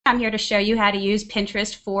I'm here to show you how to use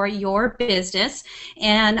Pinterest for your business.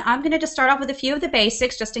 And I'm going to just start off with a few of the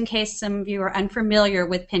basics just in case some of you are unfamiliar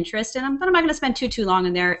with Pinterest. And I'm not going to spend too long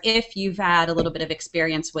in there if you've had a little bit of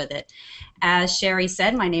experience with it. As Sherry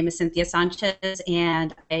said, my name is Cynthia Sanchez,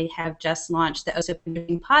 and I have just launched the Also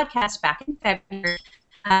Pinterest podcast back in February.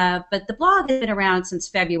 But the blog has been around since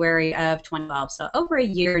February of 2012, so over a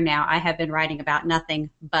year now I have been writing about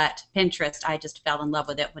nothing but Pinterest. I just fell in love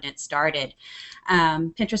with it when it started.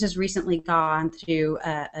 Pinterest has recently gone through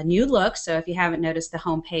a new look, so if you haven't noticed the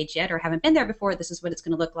homepage yet or haven't been there before, this is what it's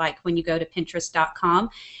going to look like when you go to Pinterest.com,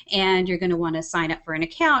 and you're going to want to sign up for an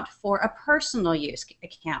account for a personal use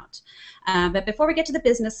account. But before we get to the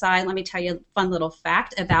business side, let me tell you a fun little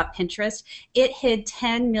fact about Pinterest. It hit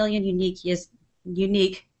 10 million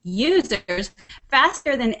unique users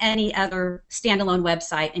faster than any other standalone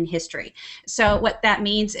website in history. So what that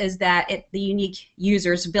means is that the unique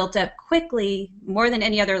users built up quickly, more than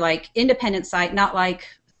any other independent site, not like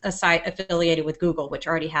a site affiliated with Google, which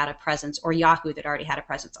already had a presence, or Yahoo that already had a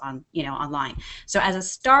presence on online. So as a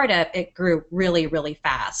startup, it grew really, really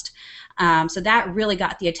fast. So that really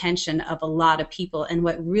got the attention of a lot of people, and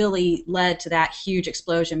what really led to that huge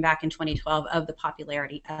explosion back in 2012 of the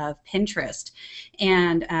popularity of Pinterest.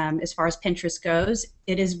 And as far as Pinterest goes,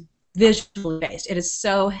 it is visually based. It is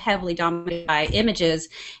so heavily dominated by images,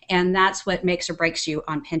 and that's what makes or breaks you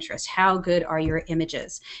on Pinterest. How good are your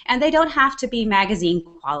images? And they don't have to be magazine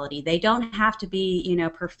quality. They don't have to be,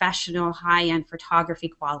 professional high-end photography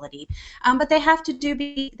quality. But they have to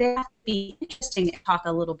be interesting. I'll talk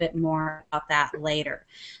a little bit more about that later.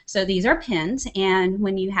 So these are pins, and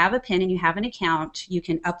when you have a pin and you have an account, you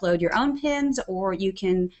can upload your own pins, or you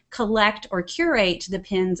can collect or curate the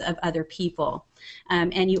pins of other people.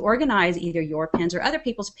 And you organize either your pins or other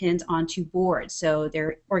people's pins onto boards. So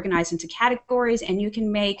they're organized into categories, and you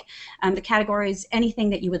can make the categories anything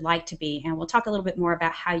that you would like to be. And we'll talk a little bit more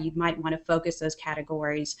about how you might want to focus those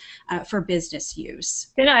categories for business use.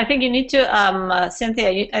 I think you need to,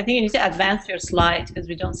 Cynthia, I think you need to advance your slide because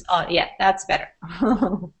we don't, oh yeah, that's better.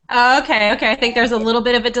 Okay, I think there's a little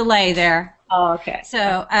bit of a delay there. Oh, okay.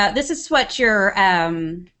 So this is what your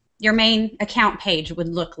main account page would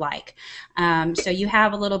look like. So you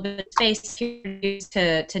have a little bit of space here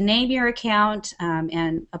to name your account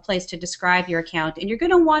and a place to describe your account. And you're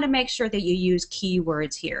going to want to make sure that you use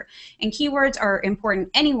keywords here. And keywords are important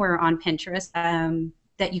anywhere on Pinterest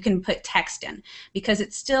that you can put text in, because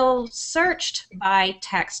it's still searched by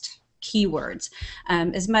text keywords.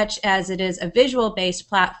 As much as it is a visual-based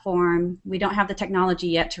platform, we don't have the technology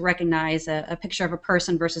yet to recognize a picture of a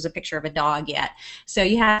person versus a picture of a dog yet. So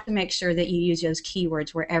you have to make sure that you use those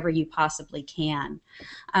keywords wherever you possibly can.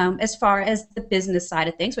 As far as the business side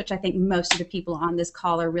of things, which I think most of the people on this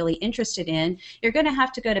call are really interested in, you're going to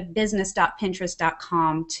have to go to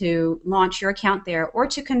business.pinterest.com to launch your account there, or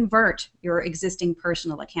to convert your existing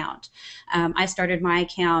personal account. I started my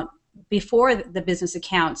account before the business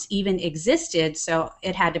accounts even existed, so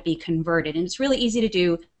it had to be converted. And it's really easy to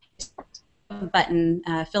do. Button,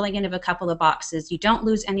 filling in of a couple of boxes. You don't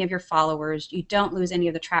lose any of your followers. You don't lose any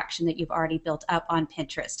of the traction that you've already built up on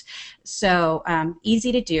Pinterest. So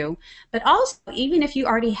easy to do. But also, even if you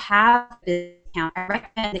already have this account, I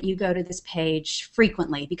recommend that you go to this page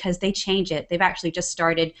frequently, because they change it. They've actually just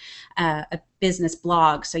started a business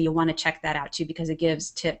blog, so you'll want to check that out too, because it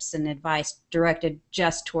gives tips and advice directed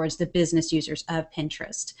just towards the business users of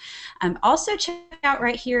Pinterest. Also check out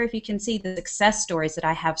right here, if you can see, the success stories that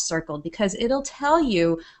I have circled, because it'll tell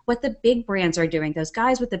you what the big brands are doing, those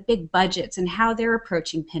guys with the big budgets, and how they're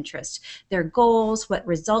approaching Pinterest, their goals, what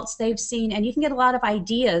results they've seen, and you can get a lot of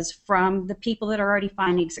ideas from the people that are already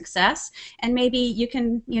finding success, and maybe you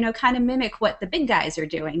can, kind of mimic what the big guys are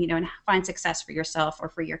doing, and find success for yourself or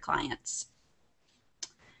for your clients.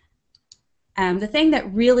 The thing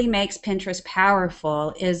that really makes Pinterest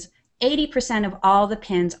powerful is 80% of all the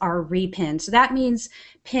pins are repinned. So that means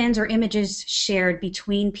pins or images shared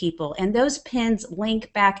between people, and those pins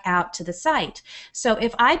link back out to the site. So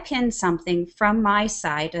if I pin something from my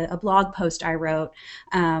site, a blog post I wrote,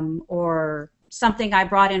 or something I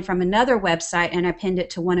brought in from another website and I pinned it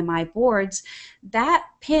to one of my boards, that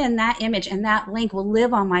pin, that image, and that link will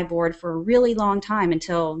live on my board for a really long time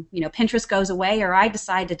until Pinterest goes away or I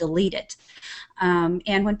decide to delete it.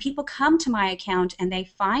 And when people come to my account and they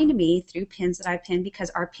find me through pins that I pinned, because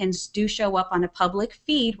our pins do show up on a public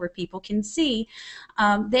feed where people can see,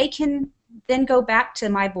 they can then go back to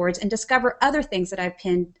my boards and discover other things that I've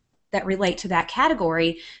pinned that relate to that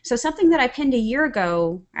category. So something that I pinned a year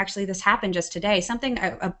ago, actually this happened just today, something,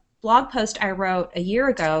 a blog post I wrote a year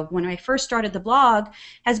ago when I first started the blog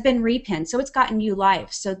has been repinned. So it's gotten new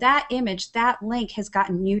life. So that image, that link has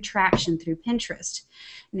gotten new traction through Pinterest.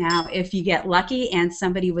 Now, if you get lucky and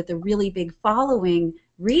somebody with a really big following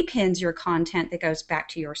repins your content that goes back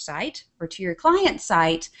to your site or to your client's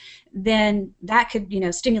site, then that could,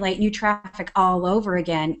 stimulate new traffic all over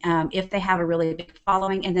again if they have a really big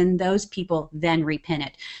following, and then those people then repin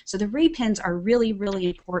it. So the repins are really, really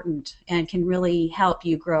important and can really help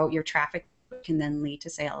you grow your traffic, can then lead to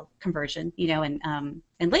sale conversion,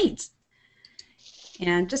 and leads.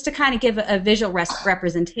 And just to kind of give a visual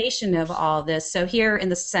representation of all this, so here in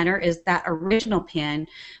the center is that original pin,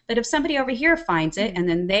 but if somebody over here finds it and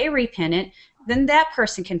then they repin it, then that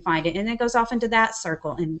person can find it, and it goes off into that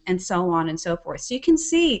circle, and so on and so forth. So you can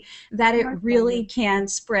see that it really can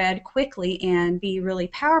spread quickly and be really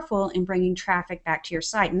powerful in bringing traffic back to your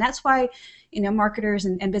site. And that's why, marketers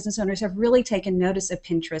and business owners have really taken notice of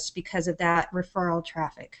Pinterest because of that referral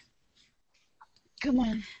traffic. Come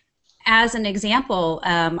on. As an example,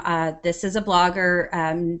 this is a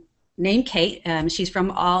blogger named Kate. She's from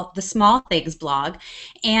the Small Things blog,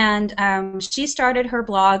 and she started her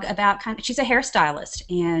blog about she's a hairstylist,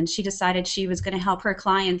 and she decided she was going to help her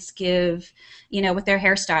clients give, with their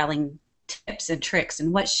hairstyling tips and tricks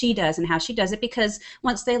and what she does and how she does it, because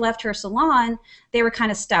once they left her salon, they were kind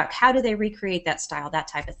of stuck. How do they recreate that style, that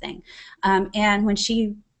type of thing? And when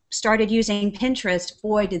she started using Pinterest,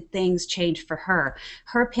 boy, did things change for her.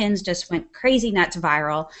 Her pins just went crazy nuts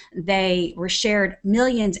viral. They were shared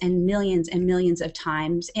millions and millions and millions of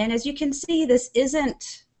times. And as you can see, this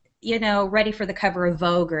isn't, ready for the cover of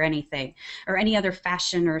Vogue or anything, or any other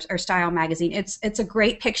fashion or style magazine. It's a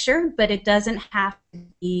great picture, but it doesn't have to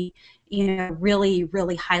be, really,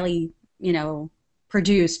 really highly,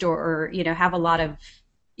 produced or have a lot of,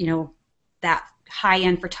 that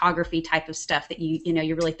high-end photography type of stuff that you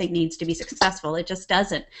really think needs to be successful. It just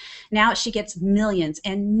doesn't. Now she gets millions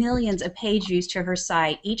and millions of page views to her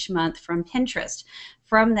site each month from Pinterest.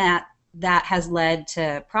 From that has led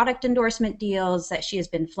to product endorsement deals that she has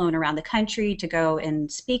been flown around the country to go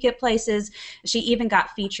and speak at places. She even got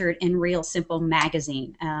featured in Real Simple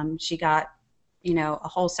magazine. She got a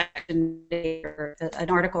whole section or an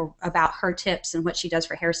article about her tips and what she does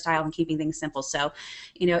for hairstyle and keeping things simple. So,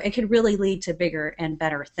 it could really lead to bigger and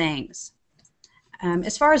better things.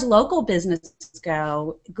 As far as local businesses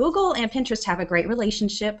go, Google and Pinterest have a great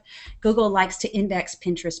relationship. Google likes to index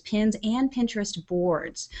Pinterest pins and Pinterest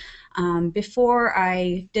boards. Before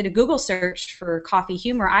I did a Google search for coffee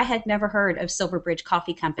humor, I had never heard of Silverbridge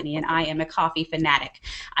Coffee Company, and I am a coffee fanatic.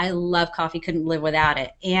 I love coffee, couldn't live without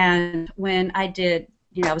it. And when I did,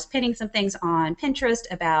 I was pinning some things on Pinterest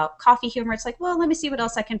about coffee humor. It's like, well, let me see what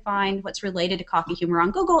else I can find, what's related to coffee humor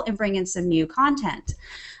on Google, and bring in some new content.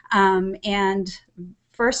 And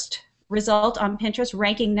first result on Pinterest,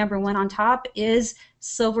 ranking #1 on top, is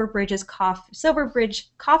Silverbridge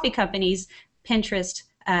Coffee Company's Pinterest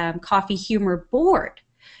coffee humor board.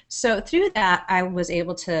 So through that, I was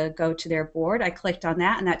able to go to their board. I clicked on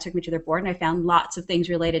that, and that took me to their board, and I found lots of things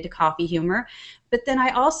related to coffee humor. But then I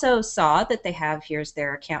also saw that they have, here's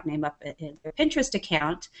their account name up in their Pinterest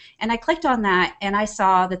account, and I clicked on that, and I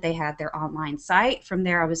saw that they had their online site. From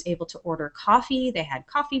there, I was able to order coffee. They had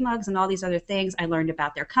coffee mugs and all these other things. I learned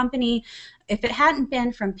about their company. If it hadn't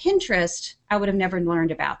been from Pinterest, I would have never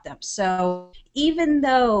learned about them. So even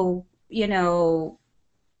though,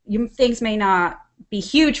 things may not be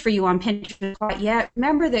huge for you on Pinterest quite yet,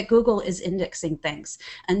 remember that Google is indexing things.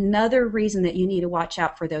 Another reason that you need to watch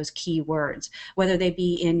out for those keywords, whether they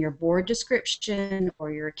be in your board description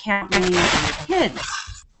or your account name or your pins.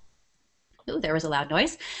 Ooh, there was a loud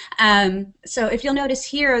noise. So if you'll notice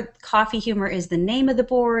here, coffee humor is the name of the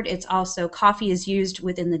board. It's also coffee is used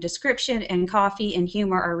within the description, and coffee and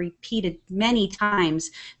humor are repeated many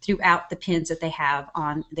times throughout the pins that they have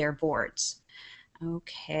on their boards.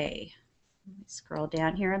 Okay. Let me scroll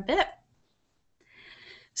down here a bit.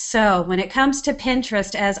 So when it comes to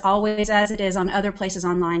Pinterest, as always, as it is on other places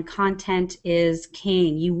online, content is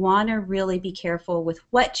king. You want to really be careful with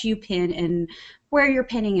what you pin and where you're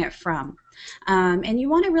pinning it from. And you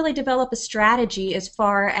want to really develop a strategy as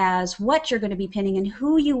far as what you're going to be pinning and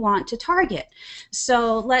who you want to target.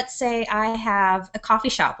 So let's say I have a coffee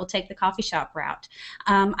shop. We'll take the coffee shop route.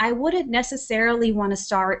 I wouldn't necessarily want to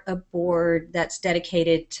start a board that's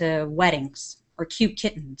dedicated to weddings or cute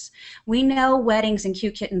kittens. We know weddings and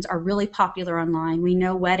cute kittens are really popular online. We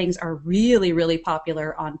know weddings are really, really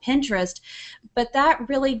popular on Pinterest, but that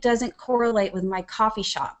really doesn't correlate with my coffee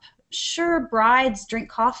shop. Sure, brides drink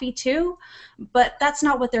coffee too, but that's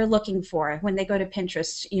not what they're looking for when they go to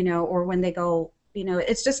Pinterest, or when they go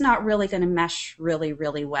it's just not really going to mesh really,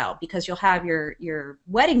 really well, because you'll have your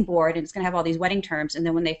wedding board and it's going to have all these wedding terms, and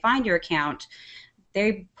then when they find your account,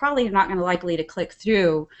 they probably are not going to likely to click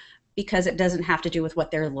through because it doesn't have to do with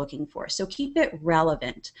what they're looking for. So keep it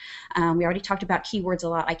relevant. We already talked about keywords a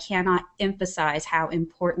lot. I cannot emphasize how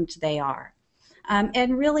important they are.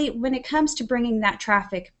 And really, when it comes to bringing that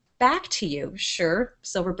traffic back to you, sure,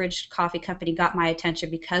 Silverbridge Coffee Company got my attention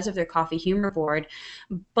because of their coffee humor board,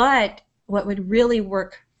 but what would really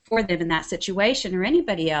work for them in that situation, or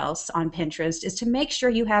anybody else on Pinterest, is to make sure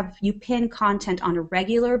you pin content on a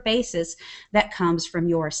regular basis that comes from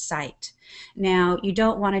your site. Now, you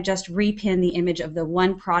don't want to just repin the image of the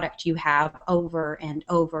one product you have over and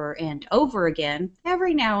over and over again.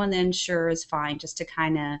 Every now and then, sure, is fine, just to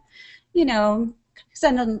kind of,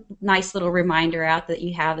 send a nice little reminder out that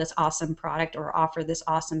you have this awesome product or offer this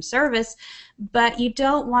awesome service. But you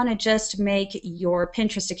don't want to just make your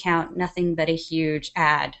Pinterest account nothing but a huge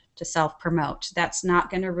ad to self-promote. That's not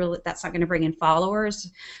going to bring in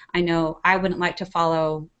followers. I know I wouldn't like to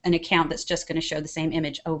follow an account that's just going to show the same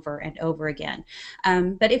image over and over again.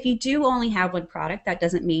 But if you do only have one product, that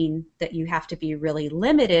doesn't mean that you have to be really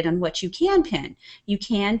limited on what you can pin. You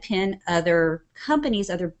can pin other companies,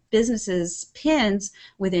 other businesses' pins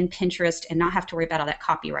within Pinterest and not have to worry about all that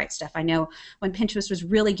copyright stuff. I know when Pinterest was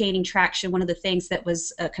really gaining traction, one of the things that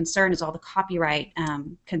was a concern is all the copyright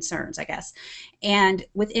concerns, I guess. And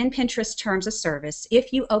within Pinterest terms of service,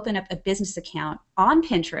 if you open up a business account on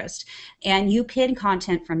Pinterest and you pin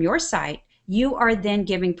content from your site, you are then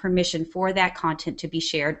giving permission for that content to be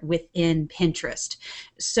shared within Pinterest.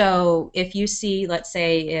 So if you see, let's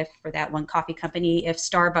say, if for that one coffee company, if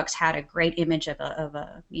Starbucks had a great image of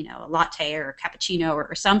a latte or a cappuccino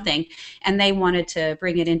or something, and they wanted to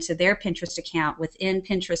bring it into their Pinterest account within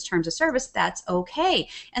Pinterest terms of service, that's okay.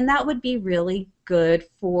 And that would be really good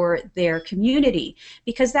for their community,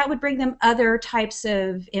 because that would bring them other types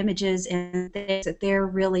of images and things that they're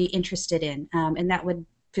really interested in, and that would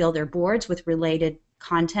fill their boards with related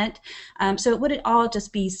content. So it wouldn't all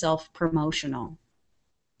just be self-promotional.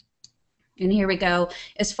 And here we go.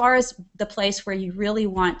 As far as the place where you really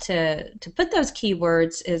want to put those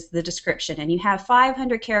keywords is the description, and you have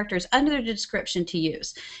 500 characters under the description to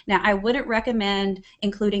use. Now, I wouldn't recommend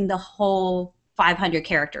including the whole 500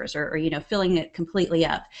 characters or filling it completely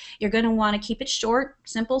up. You're going to want to keep it short,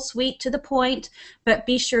 simple, sweet, to the point, but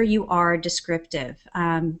be sure you are descriptive.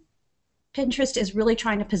 Pinterest is really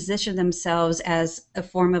trying to position themselves as a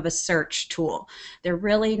form of a search tool. They're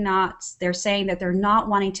saying that they're not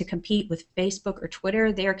wanting to compete with Facebook or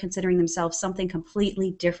Twitter. They are considering themselves something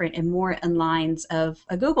completely different and more in lines of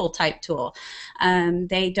a Google type tool.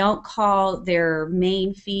 They don't call their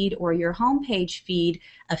main feed or your homepage feed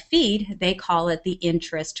a feed, they call it the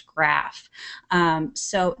interest graph.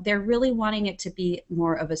 So they're really wanting it to be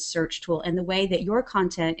more of a search tool, and the way that your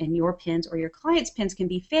content and your pins or your clients' pins can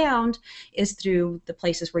be found is through the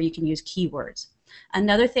places where you can use keywords.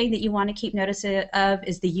 Another thing that you want to keep notice of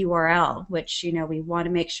is the URL, which we want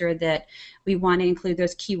to make sure that we want to include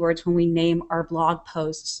those keywords when we name our blog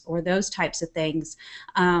posts or those types of things.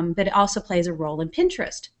 But it also plays a role in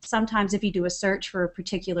Pinterest. Sometimes if you do a search for a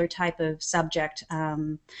particular type of subject,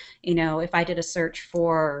 if I did a search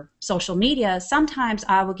for social media, sometimes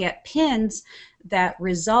I will get pins that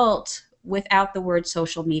result without the word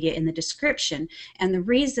social media in the description. And the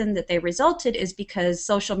reason that they resulted is because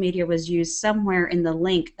social media was used somewhere in the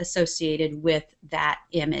link associated with that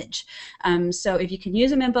image. So if you can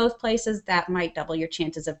use them in both places, that might double your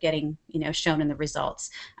chances of getting shown in the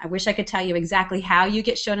results. I wish I could tell you exactly how you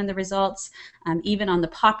get shown in the results. Even on the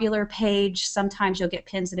popular page, sometimes you'll get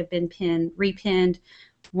pins that have been repinned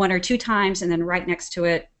 1 or 2 times, and then right next to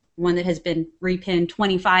it, one that has been repinned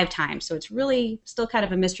 25 times. So it's really still kind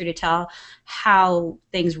of a mystery to tell how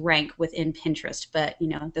things rank within Pinterest. But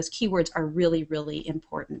those keywords are really, really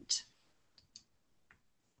important.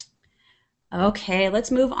 Okay,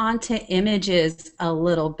 let's move on to images a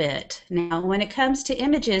little bit. Now, when it comes to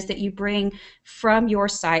images that you bring from your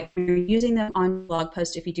site, when you're using them on blog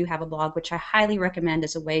posts, if you do have a blog, which I highly recommend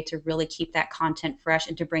as a way to really keep that content fresh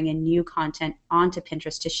and to bring in new content onto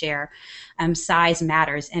Pinterest to share, size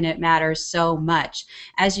matters, and it matters so much.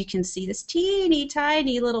 As you can see, this teeny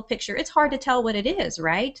tiny little picture, it's hard to tell what it is,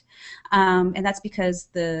 right? And that's because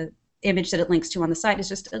the image that it links to on the site is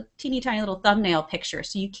just a teeny tiny little thumbnail picture,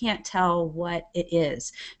 so you can't tell what it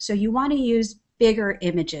is. So you want to use bigger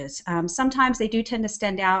images. Sometimes they do tend to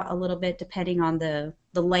stand out a little bit depending on the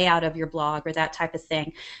layout of your blog or that type of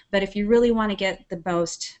thing. But if you really want to get the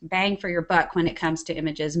most bang for your buck when it comes to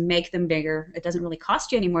images, make them bigger. It doesn't really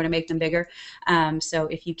cost you anymore to make them bigger. So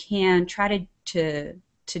if you can, try to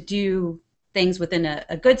do things within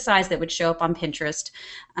a good size that would show up on Pinterest.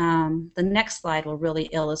 The next slide will really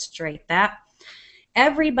illustrate that.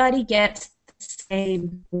 Everybody gets the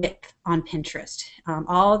same width on Pinterest.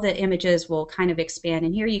 All the images will kind of expand,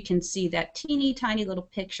 and here you can see that teeny tiny little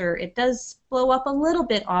picture. It does blow up a little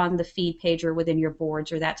bit on the feed page or within your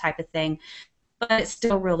boards or that type of thing, but it's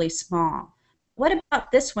still really small. What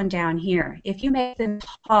about this one down here? If you make them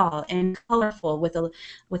tall and colorful with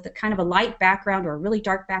a kind of a light background or a really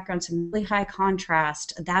dark background, some really high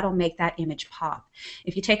contrast, that'll make that image pop.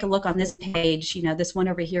 If you take a look on this page, you know, this one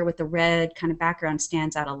over here with the red kind of background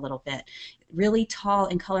stands out a little bit. Really tall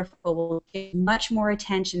and colorful will get much more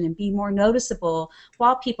attention and be more noticeable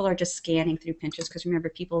while people are just scanning through Pinterest, because remember,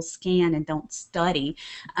 people scan and don't study.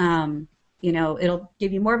 You know, it'll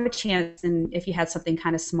give you more of a chance than if you had something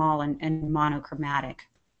kind of small and monochromatic.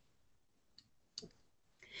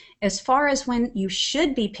 As far as when you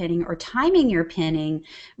should be pinning or timing your pinning,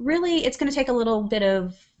 really it's going to take a little bit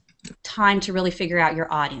of time to really figure out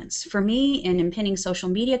your audience. For me, in pinning social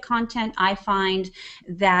media content, I find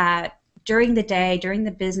that during the day, during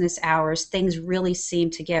the business hours, things really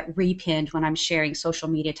seem to get repinned when I'm sharing social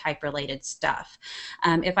media type related stuff.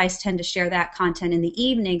 If I tend to share that content in the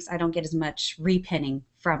evenings, I don't get as much repinning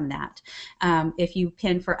from that. If you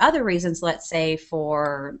pin for other reasons, let's say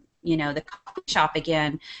for the coffee shop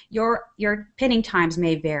again, your pinning times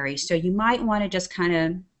may vary. So you might want to just kind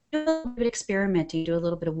of do a little bit of experimenting, do a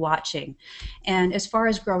little bit of watching. And as far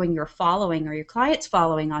as growing your following or your clients'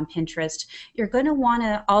 following on Pinterest, you're going to want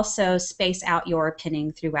to also space out your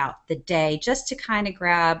pinning throughout the day just to kind of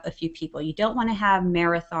grab a few people. You don't want to have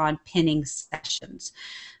marathon pinning sessions.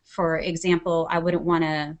 For example, I wouldn't want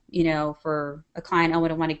to, for a client, I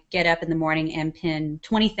wouldn't want to get up in the morning and pin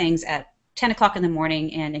 20 things at 10 o'clock in the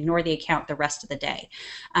morning and ignore the account the rest of the day,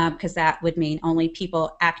 because that would mean only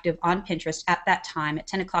people active on Pinterest at that time at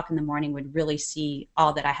 10 o'clock in the morning would really see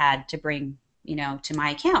all that I had to bring to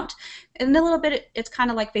my account. And a little bit, it's kind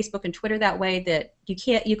of like Facebook and Twitter that way, that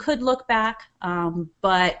you could look back,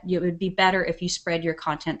 but it would be better if you spread your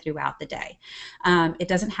content throughout the day. It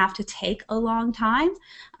doesn't have to take a long time.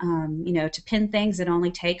 To pin things, it only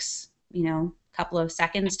takes, couple of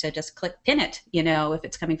seconds to just click pin it, if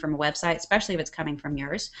it's coming from a website, especially if it's coming from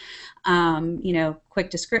yours. Quick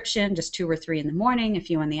description, just 2 or 3 in the morning, a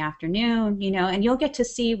few in the afternoon, and you'll get to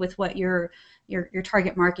see with what your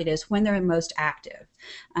target market is when they're most active.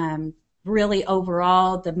 Really,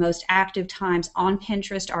 overall, the most active times on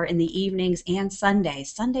Pinterest are in the evenings and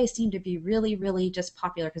Sundays. Sundays seem to be really, really just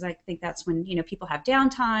popular because I think that's when, people have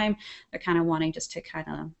downtime. They're kind of wanting just to kind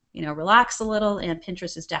of, relax a little, and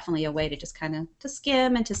Pinterest is definitely a way to just kind of to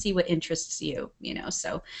skim and to see what interests you,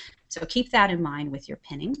 so keep that in mind with your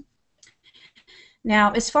pinning.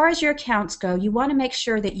 Now, as far as your accounts go, you want to make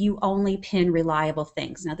sure that you only pin reliable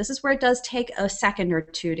things. Now, this is where it does take a second or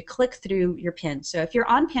two to click through your pins. So if you're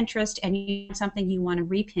on Pinterest and you have something you want to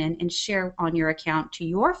repin and share on your account to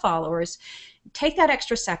your followers, take that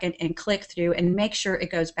extra second and click through and make sure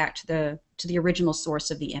it goes back to the original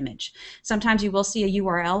source of the image. Sometimes you will see a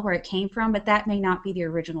URL where it came from, but that may not be the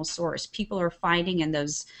original source. People are finding, and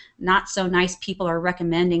those not so nice people are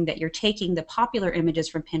recommending that you're taking the popular images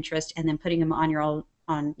from Pinterest and then putting them on your own,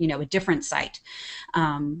 on a different site,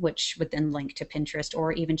 which would then link to Pinterest,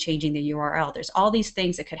 or even changing the URL. There's all these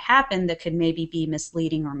things that could happen that could maybe be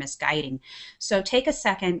misleading or misguiding. So take a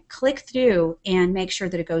second, click through, and make sure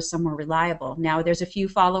that it goes somewhere reliable. Now, there's a few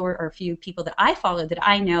people that I follow that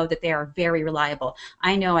I know that they are very reliable.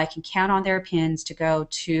 I know I can count on their pins to go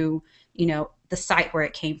to the site where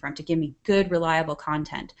it came from, to give me good, reliable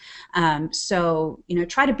content. So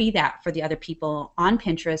try to be that for the other people on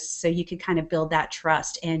Pinterest, so you can kind of build that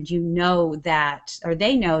trust, and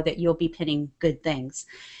they know that you'll be pinning good things.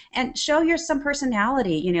 And show some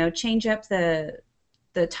personality, change up the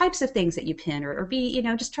types of things that you pin, or be,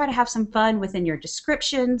 just try to have some fun within your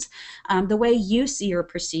descriptions, the way you see or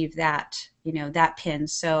perceive that, that pin.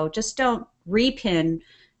 So just don't repin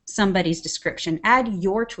somebody's description. Add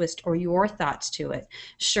your twist or your thoughts to it.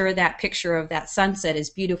 Sure, that picture of that sunset is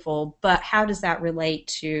beautiful, but how does that relate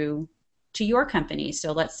to your company?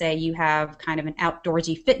 So let's say you have kind of an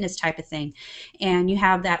outdoorsy fitness type of thing, and you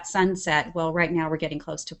have that sunset. Well, right now we're getting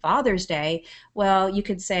close to Father's Day. Well, you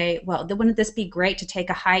could say, well, wouldn't this be great to take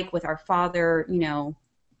a hike with our father,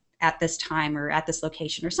 at this time or at this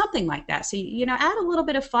location or something like that. So, add a little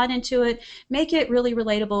bit of fun into it, make it really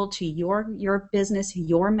relatable to your business,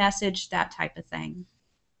 your message, that type of thing.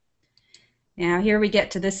 Now, here we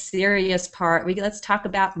get to the serious part. Let's talk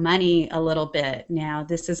about money a little bit. Now,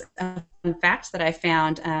 this is a fun fact that I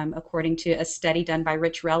found according to a study done by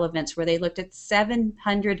Rich Relevance, where they looked at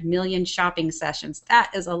 700 million shopping sessions.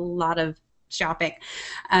 That is a lot of shopping.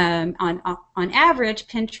 On average,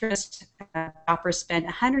 Pinterest shoppers spend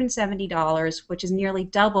 $170, which is nearly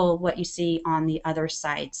double what you see on the other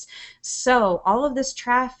sites. So all of this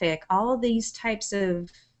traffic, all of these types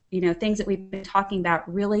of things that we've been talking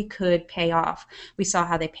about really could pay off. We saw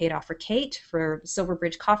how they paid off for Kate, for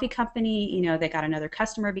Silverbridge Coffee Company. They got another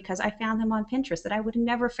customer because I found them on Pinterest that I would have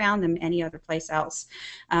never found them any other place else,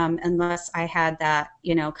 unless I had that,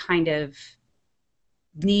 kind of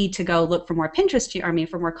need to go look for more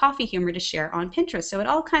for more coffee humor to share on Pinterest. So it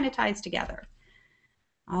all kind of ties together.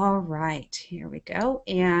 All right, here we go.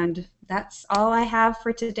 And that's all I have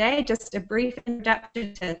for today. Just a brief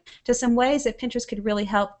introduction to some ways that Pinterest could really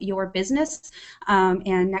help your business.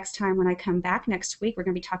 And next time when I come back next week, we're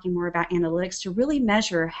going to be talking more about analytics to really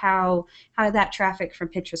measure how that traffic from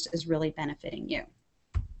Pinterest is really benefiting you.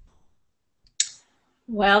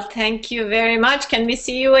 Well, thank you very much. Can we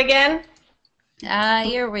see you again?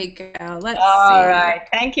 Here we go. Let's see. All right.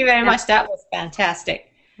 Thank you very much. That was fantastic.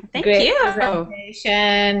 Thank Great you.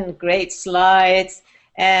 Presentation, great slides,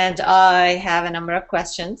 and I have a number of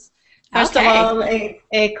questions. First of all,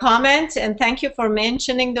 a comment, and thank you for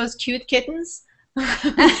mentioning those cute kittens. They're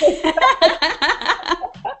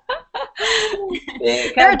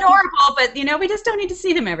adorable, but we just don't need to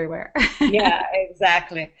see them everywhere. Yeah,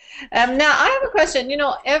 exactly. Now I have a question.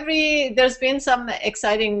 There's been some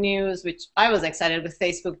exciting news, which I was excited with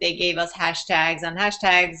Facebook. They gave us hashtags, and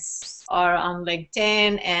hashtags are on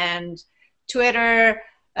LinkedIn and Twitter,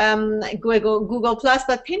 Google Plus,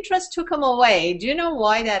 but Pinterest took them away. Do you know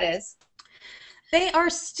why that is? They are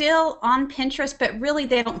still on Pinterest, but really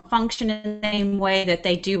they don't function in the same way that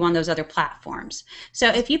they do on those other platforms. So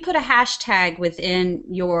if you put a hashtag within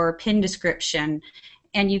your pin description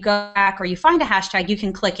and you go back or you find a hashtag, you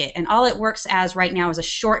can click it. And all it works as right now is a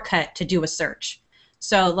shortcut to do a search.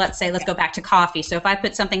 So let's go back to coffee. So if I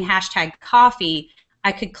put something hashtag coffee,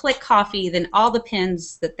 I could click coffee, then all the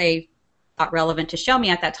pins that they thought relevant to show me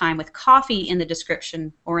at that time with coffee in the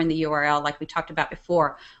description or in the URL like we talked about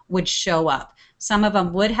before would show up. Some of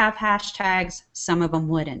them would have hashtags, some of them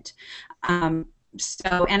wouldn't. And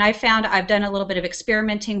I found I've done a little bit of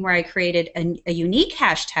experimenting where I created a unique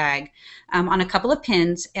hashtag on a couple of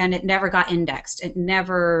pins, and it never got indexed. It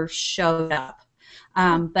never showed up.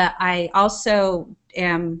 But I also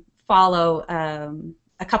follow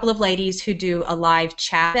a couple of ladies who do a live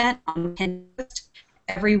chat event on Pinterest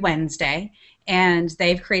every Wednesday, and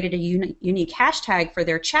they've created a unique hashtag for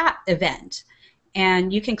their chat event.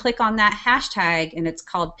 And you can click on that hashtag, and it's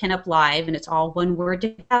called Pinup Live, and it's all one word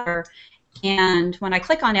together. And when I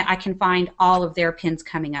click on it, I can find all of their pins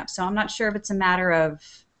coming up. So I'm not sure if it's a matter of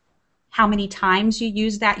how many times you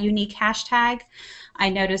use that unique hashtag. I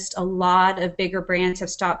noticed a lot of bigger brands have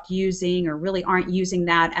stopped using or really aren't using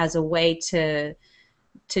that as a way to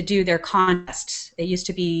do their contests. It used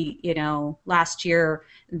to be, last year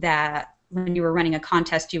that when you were running a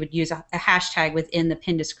contest, you would use a hashtag within the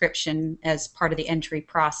pin description as part of the entry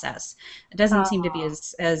process. It doesn't seem to be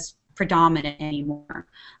as predominant anymore.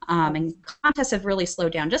 And contests have really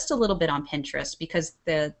slowed down just a little bit on Pinterest because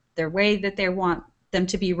the way that they want them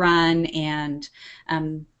to be run, and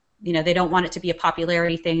they don't want it to be a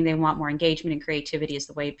popularity thing. They want more engagement and creativity is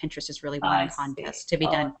the way Pinterest is really wanting contests to be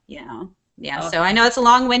done. Yeah. Okay. So I know it's a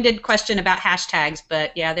long-winded question about hashtags,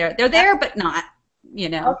 but yeah, they're there, but not.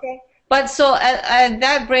 Okay. But so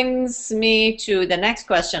that brings me to the next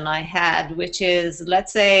question I had, which is,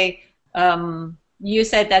 let's say you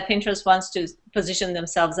said that Pinterest wants to position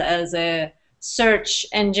themselves as a search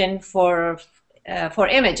engine for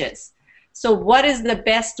images. So what is the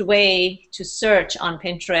best way to search on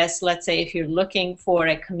Pinterest, let's say if you're looking for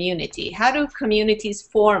a community? How do communities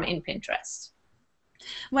form in Pinterest?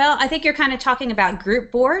 Well, I think you're kind of talking about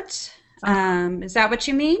group boards. Is that what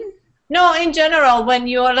you mean? No, in general, when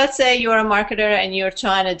let's say you're a marketer and you're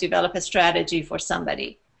trying to develop a strategy for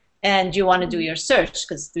somebody and you want to do your search,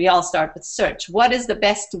 because we all start with search. What is the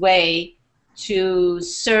best way to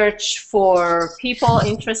search for people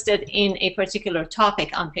interested in a particular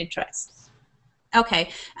topic on Pinterest? Okay,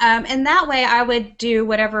 and that way I would do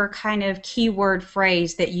whatever kind of keyword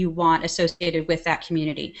phrase that you want associated with that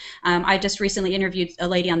community. I just recently interviewed a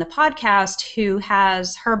lady on the podcast who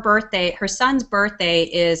has her son's birthday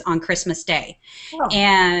is on Christmas Day. Oh.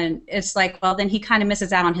 And it's like, well, then he kind of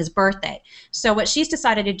misses out on his birthday. So what she's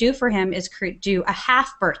decided to do for him is do a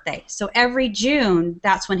half birthday. So every June,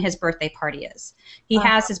 that's when his birthday party is. He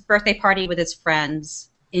has his birthday party with his friends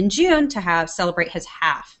in June to celebrate his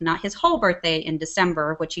half, not his whole birthday in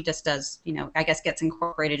December, which he just does, I guess gets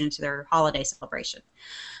incorporated into their holiday celebration.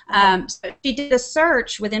 So she did a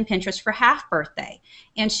search within Pinterest for half birthday,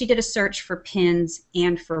 and she did a search for pins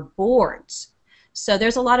and for boards. So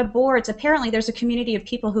there's a lot of boards. Apparently there's a community of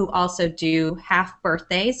people who also do half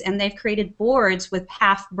birthdays, and they've created boards with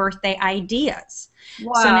half birthday ideas.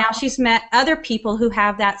 Wow. So now she's met other people who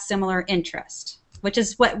have that similar interest, which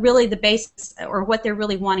is what really the basis, or what they're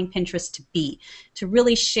really wanting Pinterest to be, to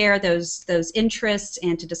really share those interests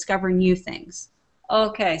and to discover new things.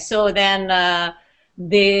 Okay, so then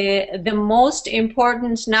the most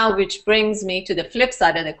important now, which brings me to the flip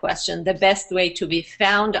side of the question, the best way to be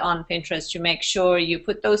found on Pinterest, to make sure you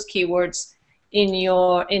put those keywords in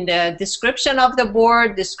the description of the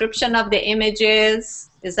board, description of the images.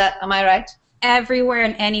 Am I right? Everywhere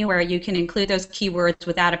and anywhere you can include those keywords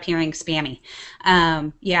without appearing spammy.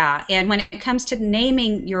 Yeah, and when it comes to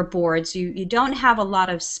naming your boards, you don't have a lot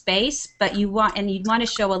of space, but you want to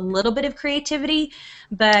show a little bit of creativity,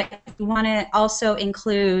 but you want to also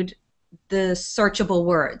include the searchable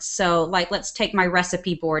words. So like, let's take my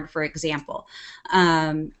recipe board for example.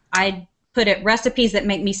 I put it recipes that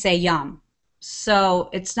make me say yum.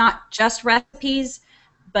 So it's not just recipes,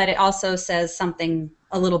 but it also says something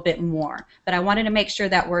a little bit more. But I wanted to make sure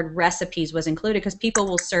that word recipes was included, because people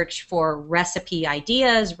will search for recipe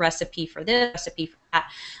ideas, recipe for this, recipe for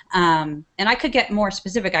that. And I could get more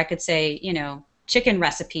specific. I could say, chicken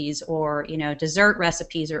recipes, or, dessert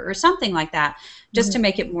recipes, or something like that, just to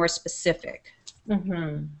make it more specific.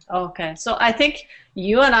 Okay. So I think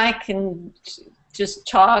you and I can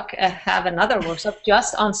just have another workshop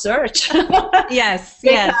just on search. Yes,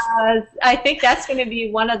 because I think that's going to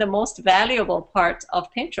be one of the most valuable parts of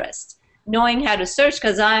Pinterest, knowing how to search,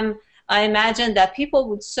 because I imagine that people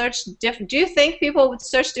would search different. Do you think people would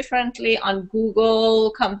search differently on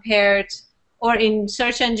Google or in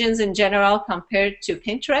search engines in general compared to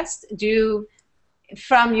Pinterest?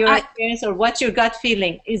 From your experience, or what's your gut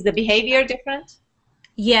feeling, is the behavior different?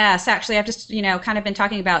 Yes, actually, I've just, kind of been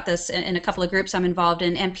talking about this in a couple of groups I'm involved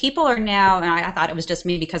in, and people are now, and I thought it was just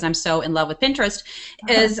me because I'm so in love with Pinterest,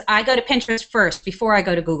 is I go to Pinterest first before I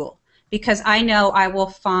go to Google, because I know I will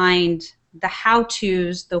find the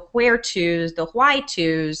how-tos, the where-tos, the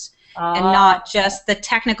why-tos, and not just the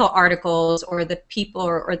technical articles or the people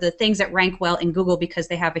or the things that rank well in Google because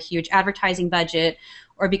they have a huge advertising budget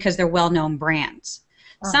or because they're well-known brands.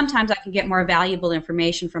 Sometimes I can get more valuable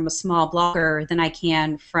information from a small blogger than I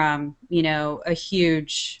can from, a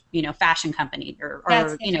huge, fashion company or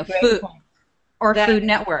Food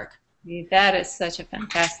Network. That is such a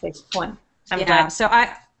fantastic point. I'm glad. So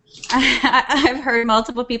I've heard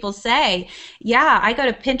multiple people say, yeah, I go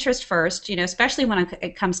to Pinterest first, especially when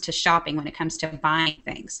it comes to shopping, when it comes to buying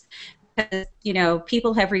things. Because,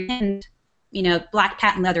 people have written black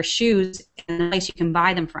patent leather shoes in the place you can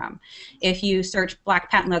buy them from. If you search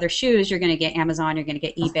black patent leather shoes, you're going to get Amazon, you're going to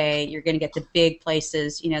get eBay, you're going to get the big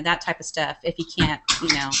places, that type of stuff. If you can't,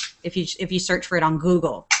 if you search for it on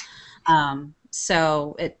Google.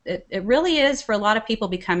 So it really is, for a lot of people,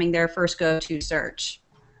 becoming their first go-to search.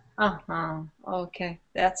 Okay,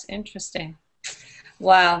 that's interesting.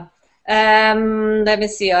 Wow. Let me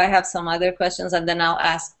see, I have some other questions, and then I'll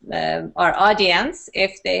ask our audience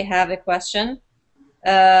if they have a question.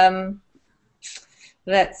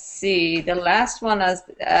 Let's see, the last one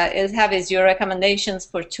is your recommendations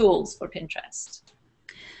for tools for Pinterest.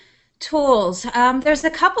 Tools. There's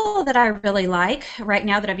a couple that I really like right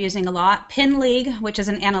now that I'm using a lot. Pin League, which is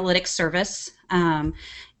an analytics service.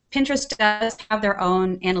 Pinterest does have their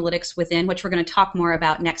own analytics within, which we're going to talk more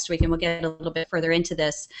about next week, and we'll get a little bit further into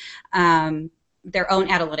this. Their own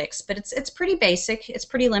analytics, but it's pretty basic. It's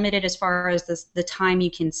pretty limited as far as the time you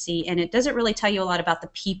can see, and it doesn't really tell you a lot about the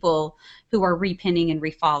people who are repinning and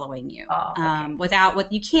refollowing you. Without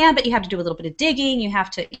what you can, but you have to do a little bit of digging. You have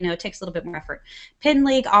to, it takes a little bit more effort. Pin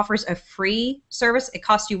League offers a free service. It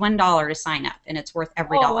costs you $1 to sign up, and it's worth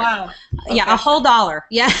every dollar. Wow. Okay. Yeah, a whole $1.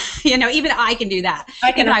 Yeah, even I can do that.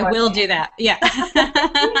 I will do that. Yeah.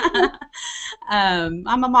 I'm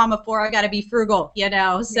a mom of 4. I got to be frugal,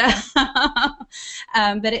 so.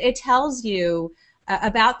 But it tells you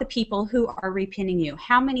about the people who are repinning you,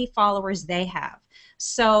 how many followers they have.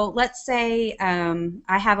 So let's say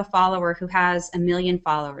I have a follower who has 1 million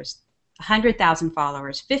followers, 100,000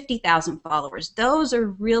 followers, 50,000 followers. Those are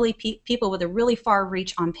really people with a really far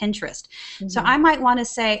reach on Pinterest. So I might want to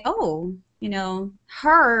say,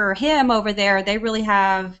 her or him over there, they really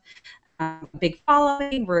have a big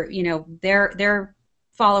following, where, their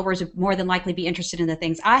followers would more than likely be interested in the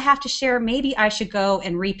things I have to share. Maybe I should go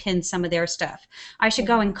and repin some of their stuff. I should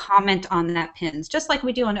go and comment on that pins, just like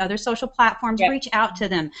we do on other social platforms. Yep. Reach out to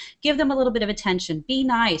them, give them a little bit of attention, be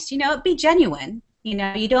nice, you know, be genuine. You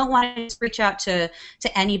know, you don't want to just reach out to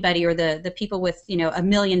anybody or the people with, you know, 1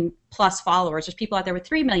 million plus followers. There's people out there with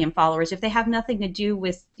 3 million followers if they have nothing to do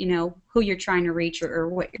with, you know, who you're trying to reach or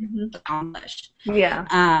what you're accomplished.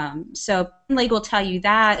 Yeah. So League will tell you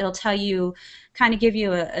that. It'll tell you, kind of give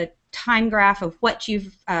you a time graph of what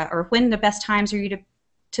you've or when the best times are you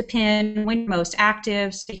to pin, when you're most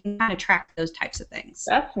active, so you can kind of track those types of things.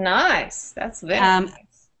 That's nice. That's very nice.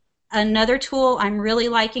 Another tool I'm really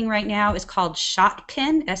liking right now is called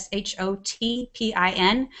ShotPin,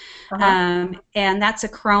 SHOTPIN, and that's a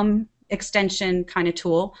Chrome extension kind of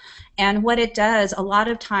tool. And what it does, a lot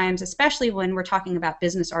of times, especially when we're talking about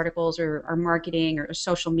business articles or marketing or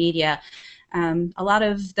social media, a lot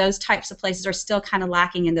of those types of places are still kind of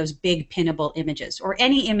lacking in those big pinnable images or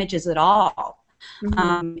any images at all.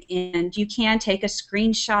 And you can take a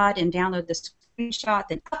screenshot and download the screenshot,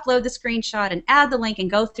 then upload the screenshot and add the link and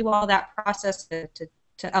go through all that process to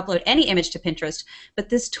upload any image to Pinterest. But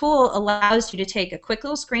this tool allows you to take a quick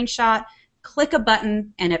little screenshot, click a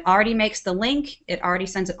button, and it already makes the link. It already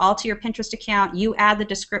sends it all to your Pinterest account. You add the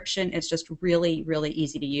description. It's just really, really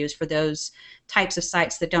easy to use for those types of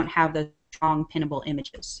sites that don't have the strong pinnable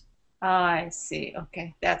images. Oh, I see.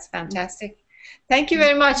 Okay, that's fantastic. Thank you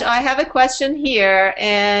very much. I have a question here,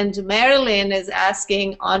 and Marilyn is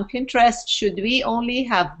asking, on Pinterest, should we only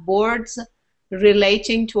have boards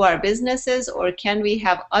relating to our businesses, or can we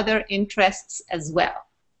have other interests as well?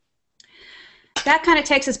 That kind of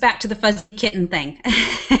takes us back to the fuzzy kitten thing.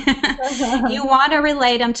 You want to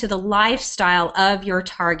relate them to the lifestyle of your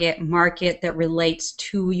target market that relates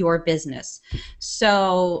to your business.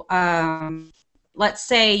 So let's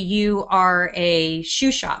say you are a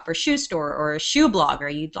shoe shop or shoe store or a shoe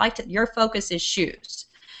blogger. You'd like to, your focus is shoes.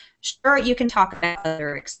 Sure, you can talk about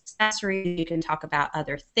other accessories. You can talk about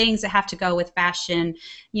other things that have to go with fashion.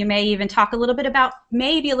 You may even talk a little bit about,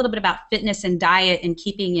 maybe a little bit about fitness and diet and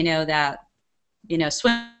keeping, you know, that, you know,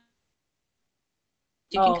 swim.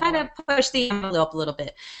 You can kind of push the envelope a little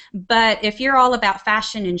bit. But if you're all about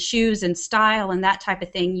fashion and shoes and style and that type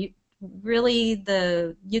of thing, you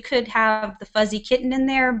could have the fuzzy kitten in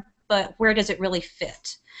there, but where does it really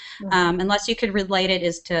fit? Unless you could relate it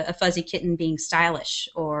as to a fuzzy kitten being stylish,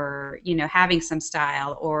 or, you know, having some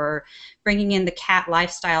style, or bringing in the cat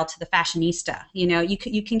lifestyle to the fashionista. You know,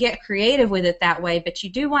 you can get creative with it that way, but you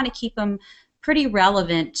do want to keep them pretty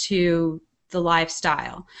relevant to the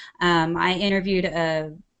lifestyle. I interviewed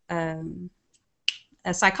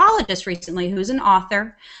a psychologist recently who's an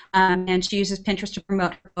author, and she uses Pinterest to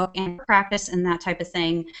promote her book and her practice and that type of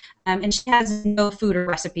thing. And she has no food or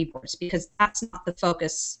recipe boards because that's not the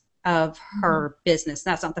focus of her business.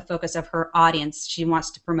 That's not the focus of her audience. She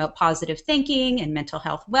wants to promote positive thinking and mental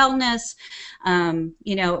health wellness,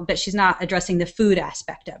 you know, but she's not addressing the food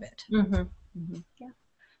aspect of it. Yeah.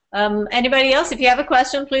 Anybody else? If you have a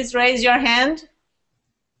question, please raise your hand.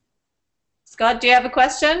 Scott, do you have a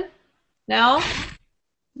question? No?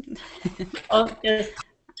 Oh, yes.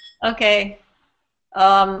 Okay.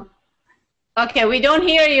 Okay, we don't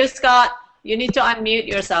hear you, Scott. You need to unmute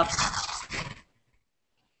yourself.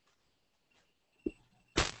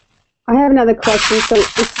 I have another question. So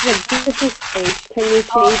it's a business page. Can you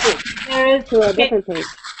change it to a different page?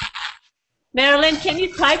 Marilyn, can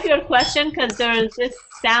you type your question, because there's this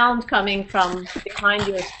sound coming from behind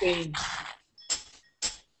your screen.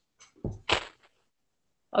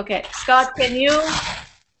 Okay, Scott, can you?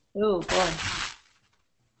 Oh boy,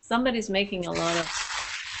 somebody's making a lot of.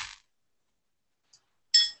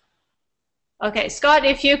 Okay, Scott,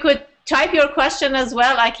 if you could type your question as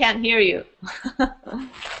well, I can't hear you.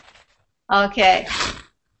 Okay.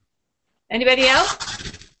 Anybody else?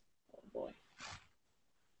 Oh boy.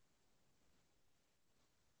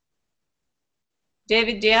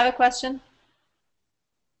 David, do you have a question?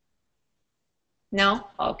 No?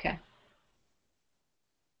 Okay.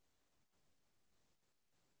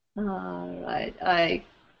 All right.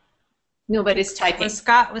 Nobody's typing. Was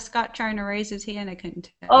Scott trying to raise his hand? I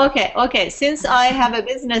couldn't tell. Okay. Since I have a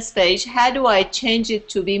business page, how do I change it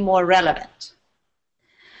to be more relevant?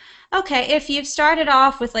 Okay, if you've started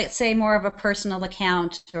off with, let's say, more of a personal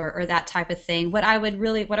account or that type of thing, what I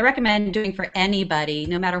recommend doing for anybody,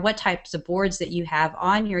 no matter what types of boards that you have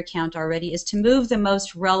on your account already, is to move the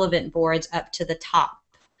most relevant boards up to the top.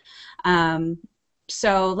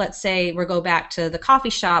 So let's say we'll go back to the coffee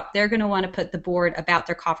shop. They're going to want to put the board about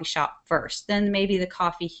their coffee shop first, then maybe the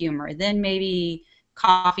coffee humor, then maybe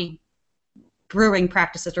coffee brewing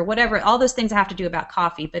practices or whatever, all those things have to do about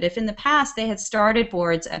coffee. But if in the past they had started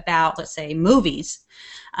boards about, let's say, movies,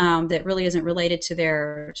 that really isn't related to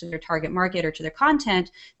their target market or to their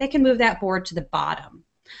content, they can move that board to the bottom.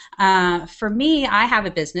 For me, I have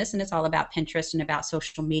a business, and it's all about Pinterest and about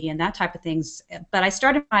social media and that type of things. But I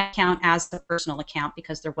started my account as a personal account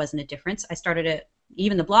because there wasn't a difference. I started it,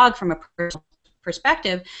 even the blog, from a personal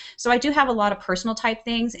perspective. So I do have a lot of personal type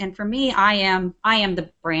things, and for me, I am the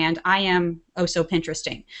brand. I am oh so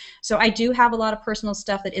Pinteresting. So I do have a lot of personal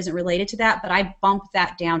stuff that isn't related to that, but I bump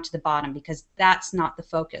that down to the bottom because that's not the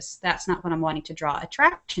focus. That's not what I'm wanting to draw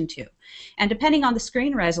attraction to. And depending on the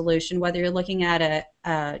screen resolution, whether you're looking at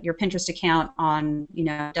your Pinterest account on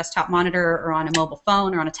desktop monitor or on a mobile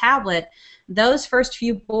phone or on a tablet, those first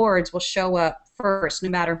few boards will show up first, no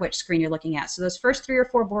matter which screen you're looking at. So those first 3 or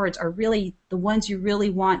 4 boards are really the ones you really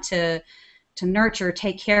want to nurture,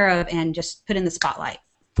 take care of, and just put in the spotlight.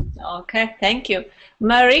 Okay, thank you.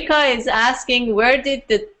 Marika is asking, where did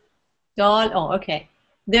the dollar? Oh, okay.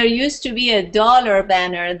 There used to be a dollar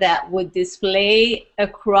banner that would display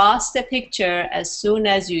across the picture as soon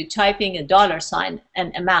as you typing a $sign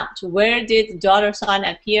an amount. Where did the $sign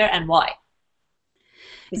appear and why?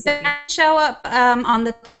 That show up on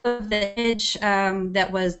the top of the image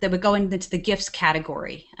that would go into the gifts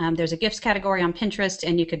category. There's a gifts category on Pinterest,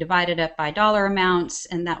 and you could divide it up by dollar amounts,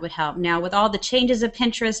 and that would help. Now, with all the changes of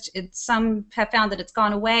Pinterest, some have found that it's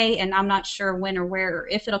gone away, and I'm not sure when or where or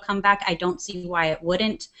if it'll come back. I don't see why it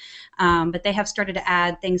wouldn't. But they have started to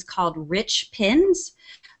add things called rich pins,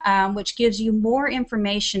 which gives you more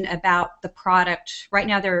information about the product. Right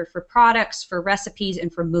now they're for products, for recipes,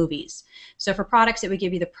 and for movies. So for products, it would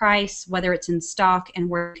give you the price, whether it's in stock, and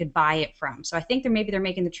where you could buy it from. So I think they're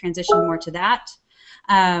making the transition more to that.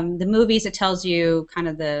 The movies, it tells you kind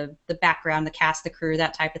of the background, the cast, the crew,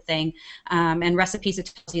 that type of thing. And recipes, it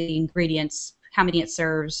tells you the ingredients, how many it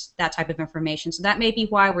serves, that type of information. So that may be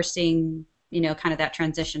why we're seeing, kind of that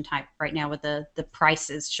transition type right now with the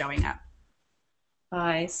prices showing up.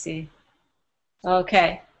 I see.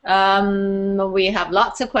 Okay. We have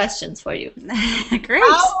lots of questions for you. Great.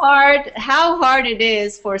 How hard it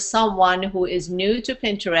is for someone who is new to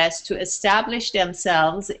Pinterest to establish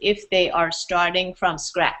themselves if they are starting from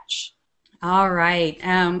scratch? All right.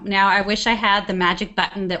 Now, I wish I had the magic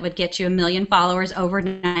button that would get you 1 million followers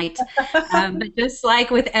overnight. But just like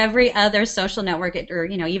with every other social network,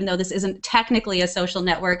 even though this isn't technically a social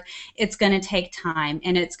network, it's going to take time,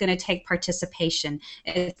 and it's going to take participation.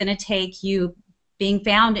 It's going to take you being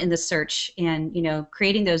found in the search and,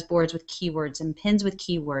 creating those boards with keywords and pins with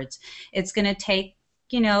keywords. It's going to take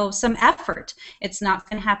some effort. It's not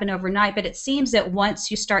going to happen overnight, but it seems that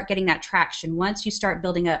once you start getting that traction, once you start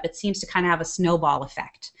building up, it seems to kind of have a snowball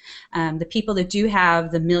effect. The people that do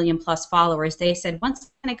have the 1 million+ followers, they said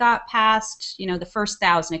once I got past, the first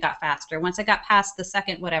 1,000, it got faster. Once I got past the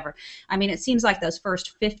second, whatever. I mean, it seems like those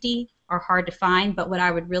first 50 are hard to find, but what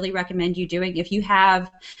I would really recommend you doing, if you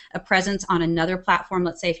have a presence on another platform,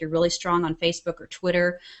 let's say if you're really strong on Facebook or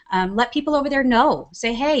Twitter, let people over there know.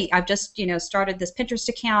 Say, hey, I've just started this Pinterest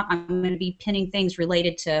account. I'm going to be pinning things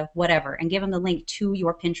related to whatever, and give them the link to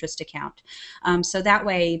your Pinterest account. So that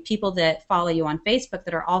way, people that follow you on Facebook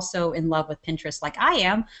that are also in love with Pinterest, like I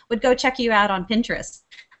am, would go check you out on Pinterest.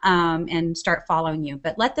 And start following you.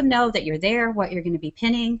 But let them know that you're there, what you're going to be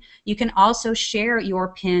pinning. You can also share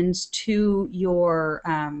your pins to your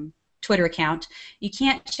Twitter account. You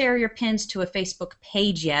can't share your pins to a Facebook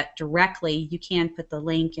page yet directly. You can put the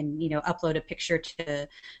link and upload a picture to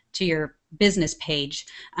your business page.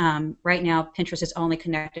 Right now, Pinterest is only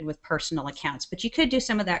connected with personal accounts, but you could do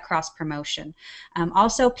some of that cross promotion.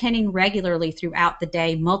 Also, pinning regularly throughout the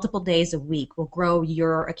day, multiple days a week, will grow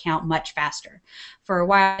your account much faster. For a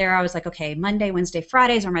while there, I was like, okay, Monday, Wednesday,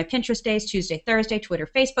 Fridays are my Pinterest days, Tuesday, Thursday, Twitter,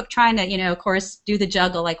 Facebook, trying to, of course, do the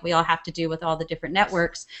juggle like we all have to do with all the different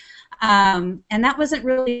networks. And that wasn't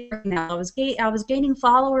really working out. I was gaining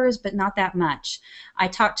followers, but not that much. I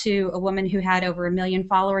talked to a woman who had over 1 million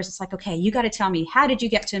followers. It's like, okay, you got to tell me, how did you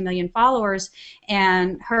get to 1 million followers?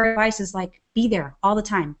 And her advice is like, be there all the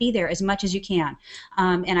time. Be there as much as you can.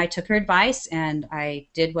 And I took her advice, and I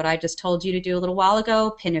did what I just told you to do a little while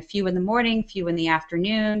ago, pin a few in the morning, few in the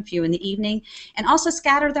afternoon, few in the evening, and also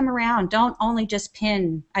scatter them around. Don't only just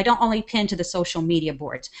pin. I don't only pin to the social media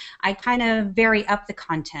boards. I kind of vary up the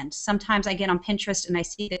content. Sometimes I get on Pinterest and I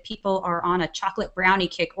see that people are on a chocolate brownie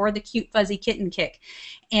kick or the cute fuzzy kitten kick,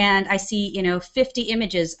 and I see 50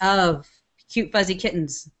 images of cute fuzzy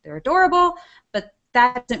kittens. They're adorable, but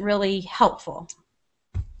that isn't really helpful.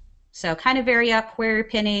 So kind of vary up where you're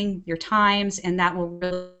pinning, your times, and that will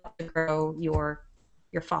really grow your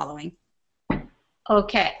following.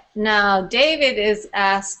 Okay, now David is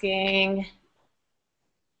asking,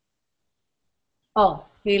 oh,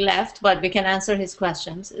 he left, but we can answer his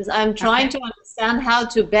questions. I'm trying to understand how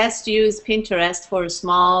to best use Pinterest for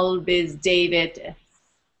Small Biz David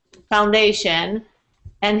Foundation,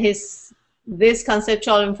 and this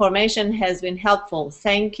conceptual information has been helpful.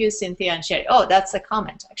 Thank you, Cynthia and Sherry. Oh, that's a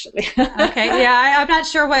comment, actually. Okay, yeah, I'm not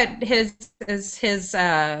sure what his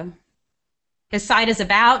site is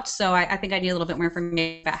about, so I think I need a little bit more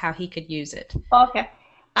information about how he could use it. Okay.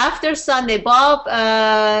 After Sunday, Bob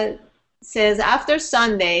says, after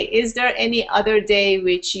Sunday, is there any other day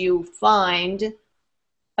which you find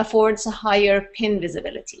affords higher pin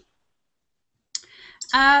visibility?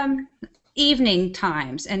 Evening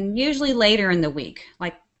times, and usually later in the week,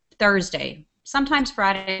 like Thursday. Sometimes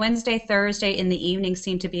Friday, Wednesday, Thursday in the evening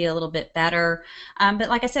seem to be a little bit better. But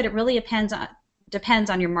like I said, it really depends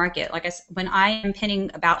on your market. Like when I am pinning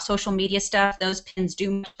about social media stuff, those pins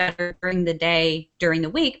do much better during the day, during the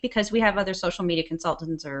week, because we have other social media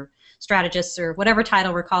consultants or strategists or whatever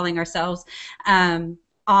title we're calling ourselves on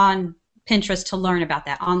Pinterest to learn about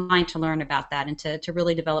that, online to learn about that, and to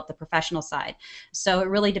really develop the professional side. So it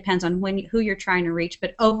really depends on who you're trying to reach,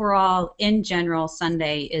 but overall, in general,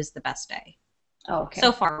 Sunday is the best day. Okay.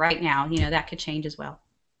 So far, right now, that could change as well.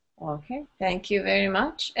 Okay, thank you very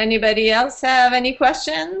much. Anybody else have any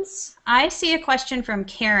questions? I see a question from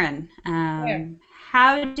Karen. Sure.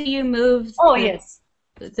 How do you move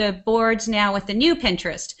the boards now with the new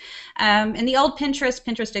Pinterest? In the old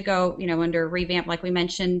Pinterest did go, under revamp, like we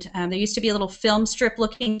mentioned. There used to be a little film strip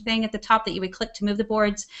looking thing at the top that you would click to move the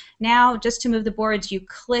boards. Now, just to move the boards, you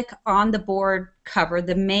click on the board cover,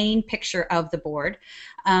 the main picture of the board,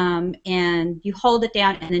 and you hold it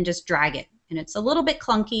down and then just drag it. And it's a little bit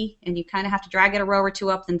clunky, and you kind of have to drag it a row or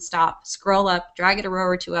two up, then stop, scroll up, drag it a row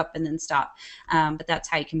or two up, and then stop. But that's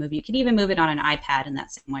how you can move it. You can even move it on an iPad in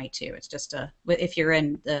that same way, too. It's just if you're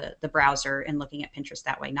in the browser and looking at Pinterest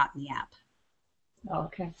that way, not in the app.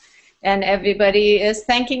 Okay. And everybody is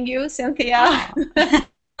thanking you, Cynthia.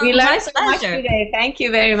 We learned so much today. Thank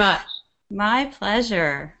you very much. My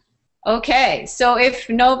pleasure. Okay, so if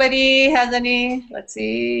nobody has any, let's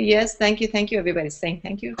see. Yes, thank you. Everybody's saying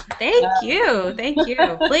thank you. Thank you.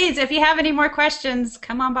 Please, if you have any more questions,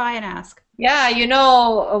 come on by and ask. Yeah,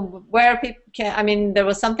 where people can, there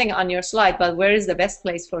was something on your slide, but where is the best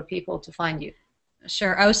place for people to find you?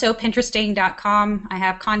 Sure, Pinteresting.com. I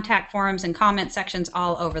have contact forums and comment sections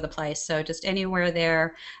all over the place, so just anywhere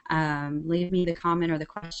there, leave me the comment or the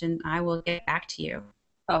question. I will get back to you.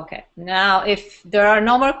 Okay, now if there are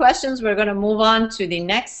no more questions, we're going to move on to the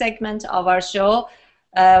next segment of our show,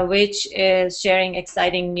 which is sharing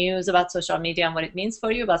exciting news about social media and what it means for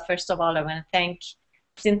you. But first of all, I want to thank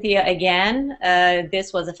Cynthia again.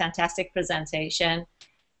 This was a fantastic presentation,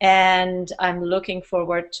 and I'm looking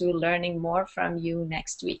forward to learning more from you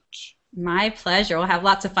next week. My pleasure. We'll have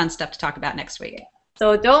lots of fun stuff to talk about next week.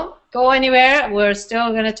 So don't go anywhere. We're still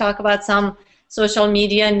going to talk about some social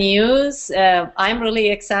media news. I'm really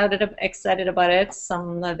excited about it.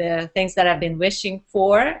 Some of the things that I've been wishing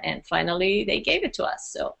for, and finally they gave it to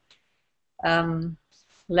us. So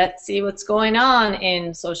let's see what's going on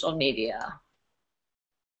in social media.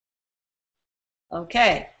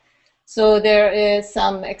 Okay, so there is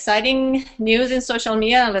some exciting news in social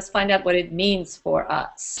media. Let's find out what it means for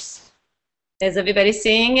us. Is everybody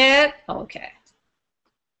seeing it? Okay.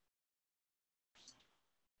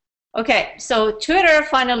 Okay, so Twitter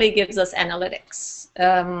finally gives us analytics.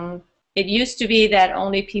 It used to be that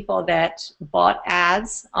only people that bought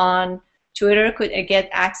ads on Twitter could get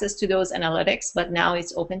access to those analytics, but now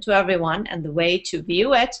it's open to everyone, and the way to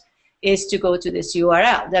view it is to go to this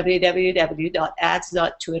URL,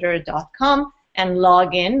 www.ads.twitter.com, and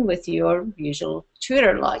log in with your usual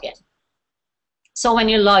Twitter login. So when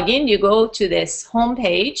you log in, you go to this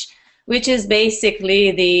homepage, which is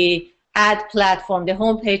basically the ad platform, the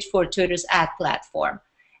homepage for Twitter's ad platform.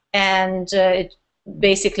 And it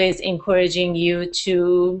basically is encouraging you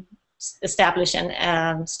to establish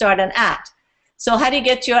and start an ad. So how do you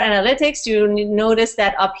get to your analytics? You notice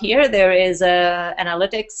that up here there is a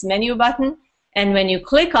analytics menu button, and when you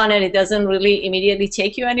click on it, it doesn't really immediately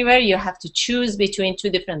take you anywhere. You have to choose between two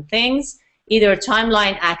different things, either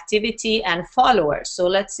timeline activity and followers. So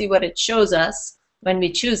let's see what it shows us when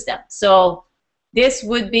we choose them. So this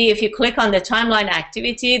would be, if you click on the timeline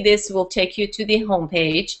activity, this will take you to the home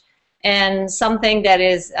page. And something that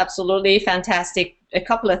is absolutely fantastic, a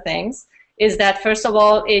couple of things, is that first of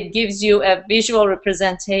all, it gives you a visual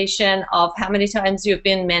representation of how many times you've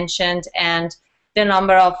been mentioned and the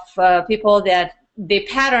number of people that, the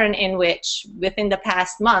pattern in which within the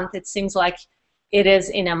past month, it seems like it is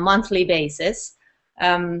in a monthly basis.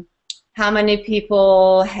 how many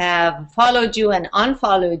people have followed you and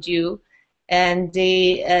unfollowed you, and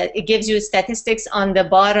it gives you statistics on the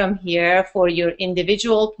bottom here for your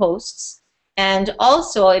individual posts, and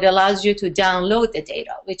also it allows you to download the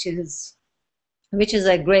data, which is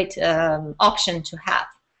a great option to have.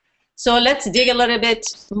 So let's dig a little bit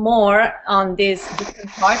more on these different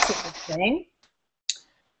parts of the thing.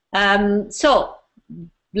 So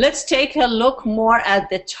let's take a look more at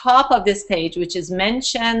the top of this page, which is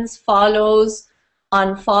mentions, follows,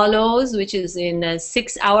 unfollows, which is in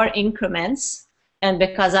 6-hour increments. And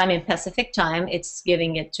because I'm in Pacific time, it's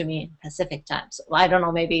giving it to me in Pacific time. So I don't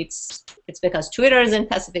know, maybe it's because Twitter is in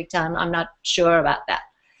Pacific time. I'm not sure about that.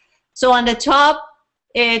 So on the top,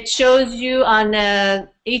 it shows you on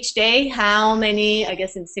each day how many, I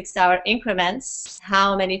guess in 6-hour increments,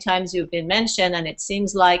 how many times you've been mentioned. And it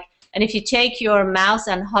seems like, and if you take your mouse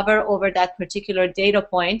and hover over that particular data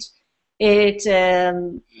point,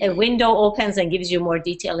 a window opens and gives you more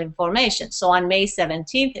detailed information. So on May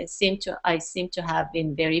 17th, I seem to have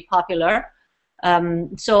been very popular.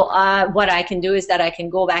 So what I can do is that I can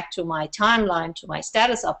go back to my timeline, to my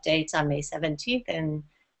status updates on May 17th, and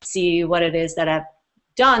see what it is that I've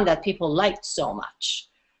done that people liked so much.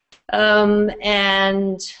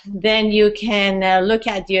 And then you can look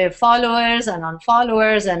at your followers and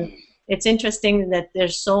unfollowers, and it's interesting that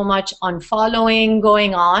there's so much unfollowing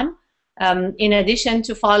going on in addition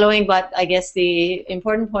to following, but I guess the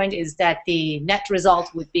important point is that the net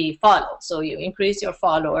result would be follow. So you increase your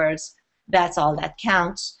followers, that's all that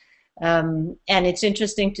counts. And it's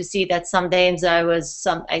interesting to see that some days I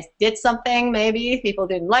did something, maybe people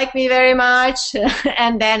didn't like me very much,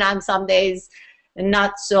 and then on some days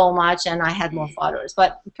not so much, and I had more followers.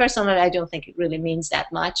 But personally, I don't think it really means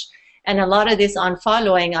that much. And a lot of this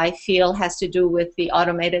unfollowing, I feel, has to do with the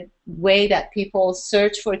automated way that people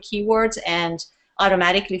search for keywords and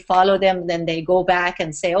automatically follow them. Then they go back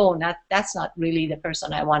and say, oh, that's not really the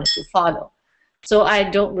person I wanted to follow. So I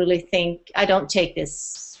don't take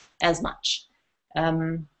this as much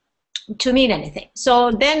to mean anything.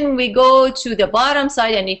 So then we go to the bottom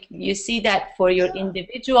side, and you see that for your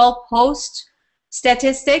individual post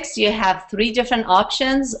statistics, you have 3 different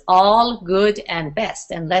options, all, good, and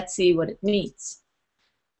best. And let's see what it means.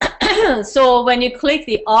 So when you click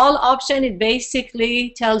the all option, it basically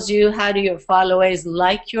tells you how do your followers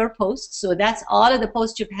like your posts. So that's all of the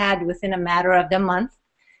posts you've had within a matter of the month.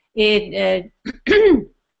 It's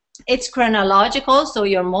chronological, so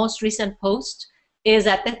your most recent post is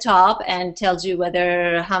at the top and tells you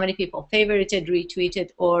how many people favorited,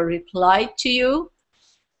 retweeted, or replied to you.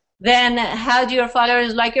 Then how do your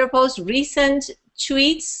followers like your post? Recent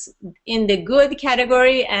tweets in the good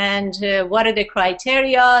category, and what are the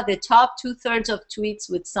criteria? The top 2/3 of tweets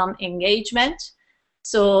with some engagement.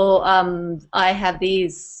 So I have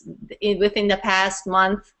these within the past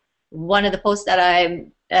month. One of the posts that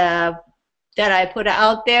I put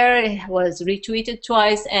out there was retweeted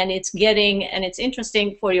twice, and it's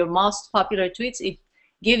interesting for your most popular tweets. It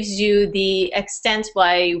gives you the extent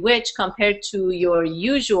by which, compared to your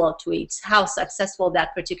usual tweets, how successful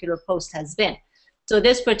that particular post has been. So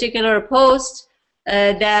this particular post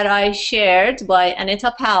that I shared by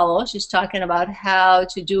Anita Powell, she's talking about how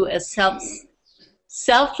to do a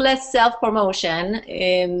selfless self-promotion.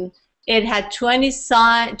 It had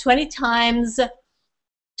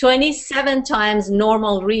 27 times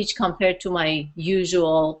normal reach compared to my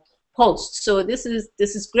usual post. So this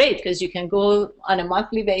is great, because you can go on a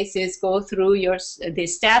monthly basis, go through the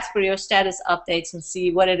stats for your status updates and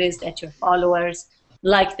see what it is that your followers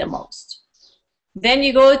like the most. Then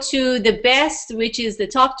you go to the best, which is the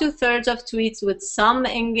top 2/3 of tweets with some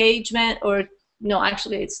engagement, or no,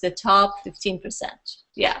 actually it's the top 15%.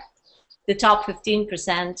 Yeah, the top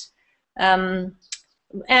 15%.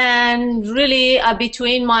 And really,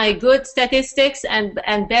 between my good statistics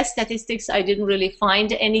and best statistics, I didn't really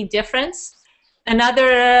find any difference.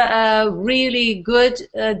 Another really good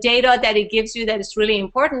data that it gives you that is really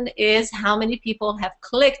important is how many people have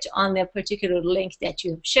clicked on the particular link that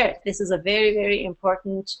you have shared. This is a very, very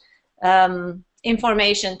important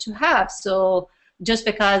information to have. So just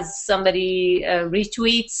because somebody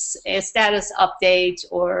retweets a status update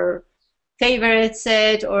or favorites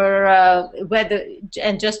it, or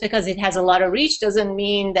and just because it has a lot of reach doesn't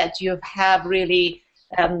mean that you have really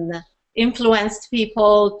influenced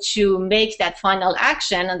people to make that final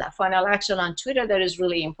action. And that final action on Twitter that is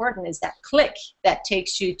really important is that click that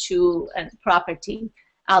takes you to a property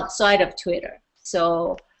outside of Twitter.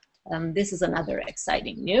 So this is another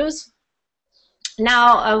exciting news.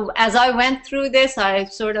 Now, as I went through this, I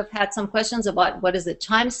sort of had some questions about what is the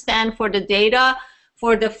time span for the data.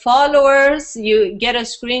 For the followers, you get a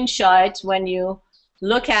screenshot when you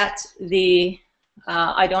look at the,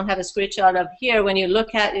 I don't have a screenshot of here, when you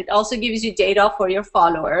look at it, also gives you data for your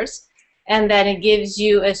followers, and then it gives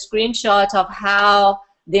you a screenshot of how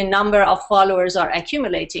the number of followers are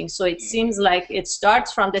accumulating. So it seems like it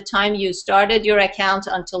starts from the time you started your account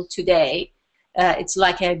until today. It's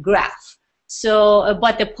like a graph. So,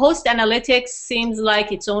 but the post analytics seems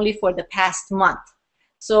like it's only for the past month.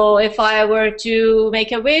 So if I were to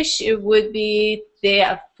make a wish, it would be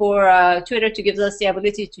there for Twitter to give us the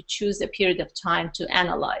ability to choose a period of time to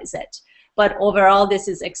analyze it. But overall, this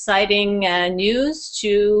is exciting news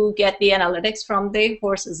to get the analytics from the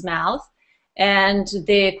horse's mouth. And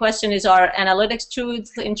the question is, are analytics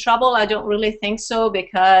tools in trouble? I don't really think so,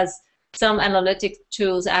 because some analytics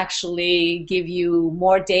tools actually give you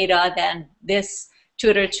more data than this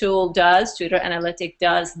Twitter tool does, Twitter Analytics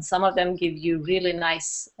does, and some of them give you really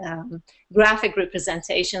nice graphic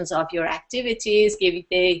representations of your activities.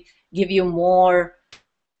 They give you more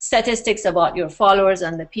statistics about your followers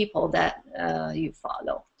and the people that you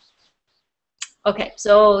follow. Okay,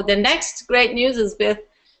 so the next great news is with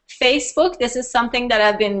Facebook. This is something that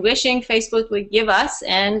I've been wishing Facebook would give us,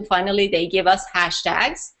 and finally they give us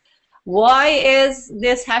hashtags. Why is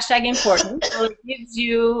this hashtag important? So it gives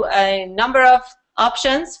you a number of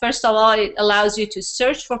options. First of all, it allows you to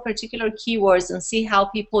search for particular keywords and see how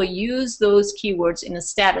people use those keywords in a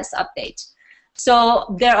status update.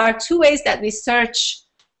 So there are two ways that we search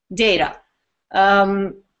data.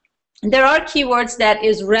 There are keywords that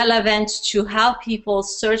is relevant to how people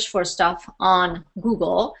search for stuff on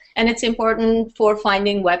Google, and it's important for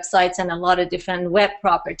finding websites and a lot of different web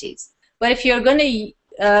properties. But if you're going to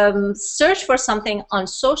search for something on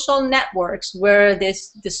social networks where the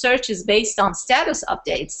search is based on status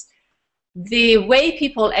updates, the way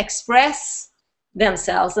people express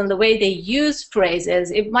themselves and the way they use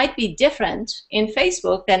phrases, it might be different in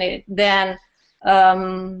Facebook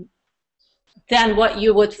than what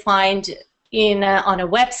you would find in on a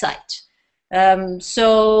website.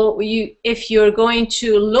 So if you're going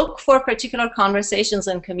to look for particular conversations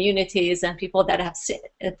and communities and people that have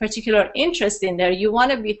a particular interest in there, you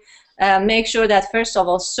want to make sure that, first of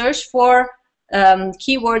all, search for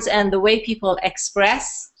keywords and the way people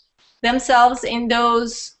express themselves in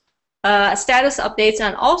those status updates.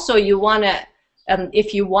 And also you want to,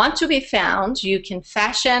 if you want to be found, you can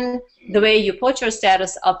fashion the way you put your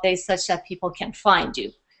status updates such that people can find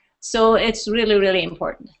you. So it's really, really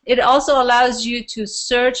important. It also allows you to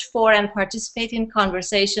search for and participate in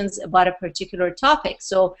conversations about a particular topic.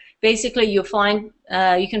 So basically you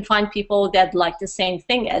can find people that like the same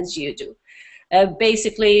thing as you do.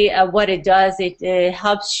 Basically what it does, it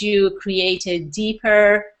helps you create a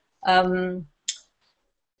deeper,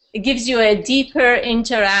 it gives you a deeper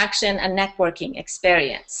interaction and networking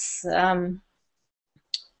experience.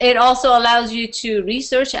 It also allows you to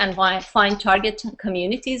research and find target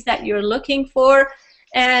communities that you're looking for.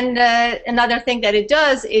 And another thing that it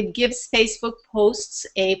does, it gives Facebook posts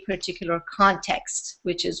a particular context,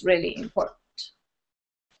 which is really important.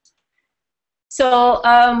 So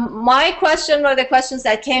my question, or the questions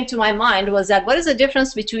that came to my mind, was that what is the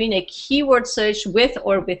difference between a keyword search with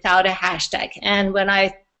or without a hashtag? And when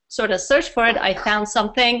I sort of searched for it, I found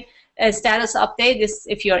something, a status update. This,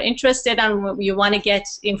 if you're interested and you want to get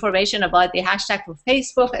information about the hashtag for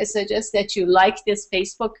Facebook, I suggest that you like this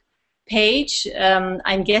Facebook page.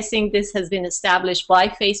 I'm guessing this has been established by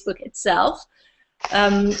Facebook itself.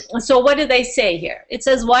 So what do they say here? It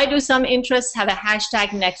says, why do some interests have a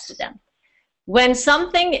hashtag next to them? When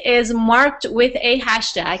something is marked with a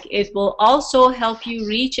hashtag, it will also help you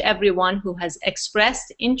reach everyone who has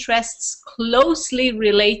expressed interests closely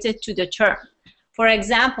related to the term. For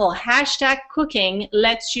example, hashtag cooking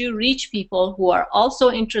lets you reach people who are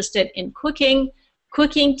also interested in cooking,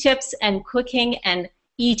 cooking tips, and cooking and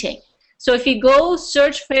eating. So if you go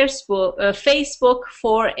search Facebook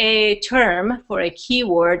for a term, for a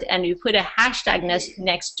keyword, and you put a hashtag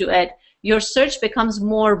next to it, your search becomes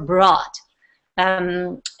more broad.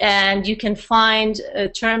 And you can find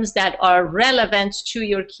terms that are relevant to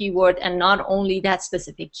your keyword and not only that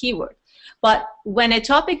specific keyword. But when a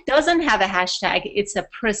topic doesn't have a hashtag, it's a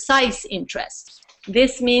precise interest.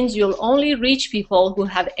 This means you'll only reach people who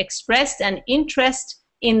have expressed an interest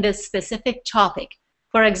in the specific topic.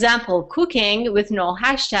 For example, cooking with no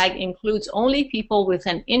hashtag includes only people with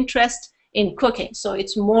an interest in cooking. So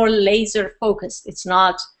it's more laser focused.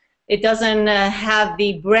 It doesn't have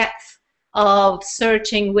the breadth of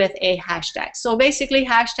searching with a hashtag. So basically,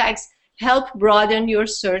 hashtags help broaden your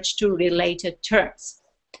search to related terms.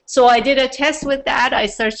 So I did a test with that. I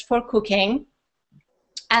searched for cooking,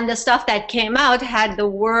 And the stuff that came out had the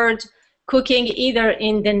word cooking either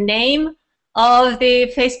in the name of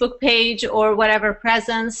the Facebook page or whatever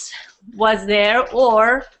presence was there,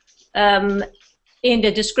 or in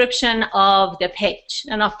the description of the page.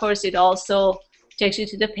 And of course, it also takes you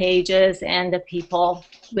to the pages and the people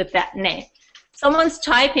with that name. Someone's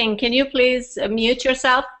typing. Can you please mute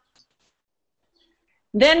yourself?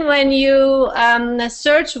 Then when you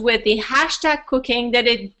search with the hashtag cooking, then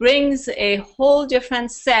it brings a whole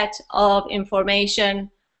different set of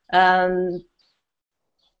information as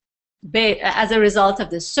a result of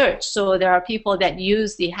the search. So there are people that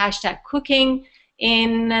use the hashtag cooking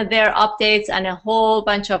in their updates and a whole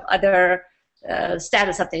bunch of other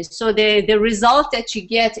status updates. So the result that you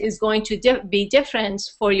get is going to be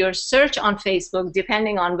different for your search on Facebook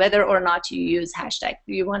depending on whether or not you use hashtag.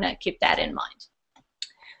 You want to keep that in mind.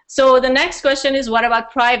 So the next question is, what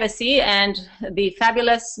about privacy? And the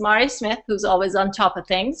fabulous Mari Smith, who's always on top of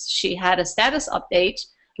things, she had a status update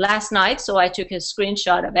last night, so I took a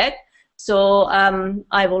screenshot of it. So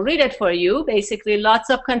I will read it for you. Basically, lots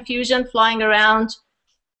of confusion flying around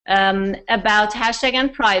about hashtag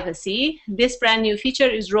and privacy. This brand new feature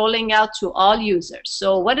is rolling out to all users.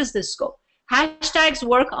 So what is the scope? Hashtags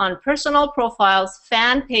work on personal profiles,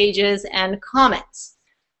 fan pages, and comments.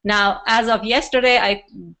 Now, as of yesterday,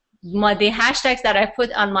 the hashtags that I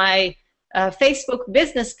put on my Facebook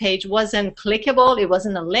business page wasn't clickable. It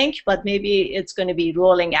wasn't a link, but maybe it's going to be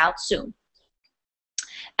rolling out soon.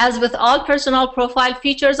 As with all personal profile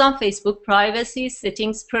features on Facebook, privacy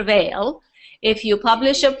settings prevail. If you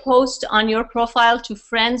publish a post on your profile to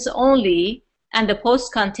friends only, and the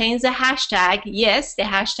post contains a hashtag, yes, the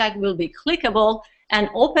hashtag will be clickable and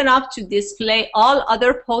open up to display all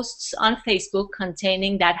other posts on Facebook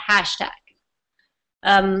containing that hashtag.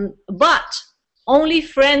 But only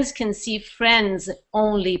friends can see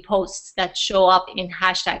friends-only posts that show up in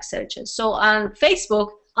hashtag searches. So on Facebook,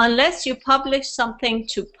 unless you publish something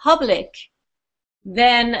to public,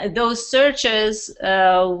 then those searches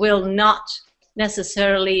will not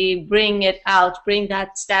necessarily bring it out, bring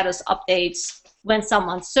that status updates when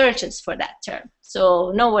someone searches for that term.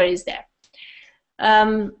 So no worries there.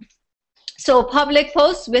 So public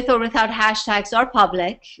posts with or without hashtags are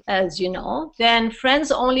public, as you know. Then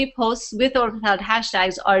friends-only posts with or without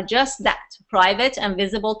hashtags are just that, private and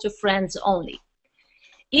visible to friends only.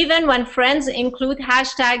 Even when friends include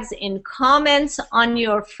hashtags in comments on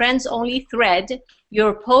your friends-only thread,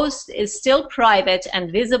 your post is still private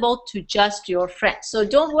and visible to just your friends. So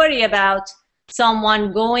don't worry about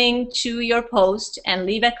someone going to your post and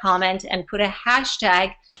leave a comment and put a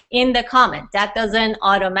hashtag in the comment. That doesn't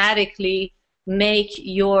automatically make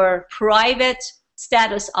your private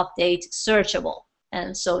status update searchable.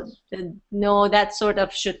 And so no, that sort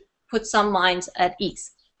of should put some minds at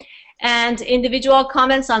ease. And individual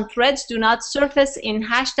comments on threads do not surface in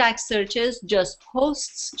hashtag searches, just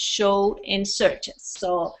posts show in searches.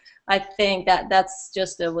 So I think that that's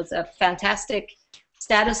just was a fantastic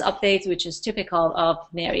status update, which is typical of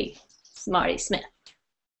Mari Smith.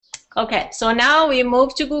 Okay, so now we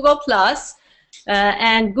move to Google+,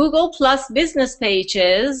 and Google+ business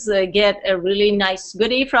pages get a really nice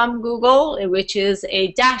goodie from Google, which is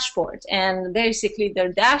a dashboard. And basically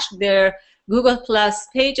their Google+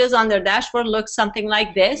 pages on their dashboard look something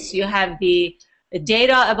like this. You have the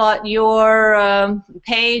data about your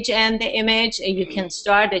page and the image. You can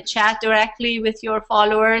start a chat directly with your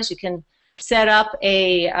followers. You can set up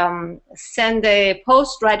send a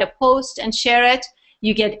post, write a post and share it.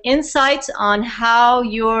 You get insights on how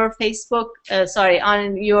your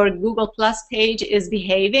on your Google+ page is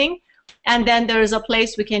behaving. And then there is a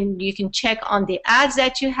place you can check on the ads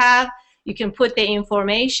that you have. You can put the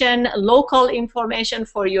information, local information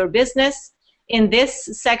for your business. In this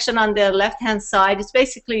section on the left-hand side, it's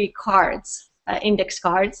basically cards, index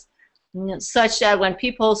cards, such that when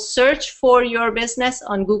people search for your business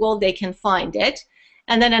on Google, they can find it.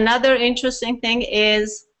 And then another interesting thing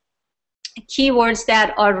is keywords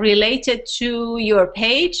that are related to your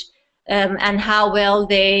page and how well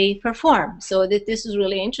they perform. So this is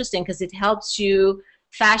really interesting because it helps you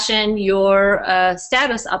fashion your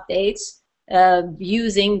status updates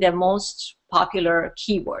using the most popular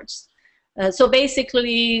keywords. So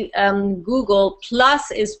basically, Google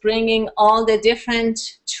Plus is bringing all the different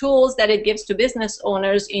tools that it gives to business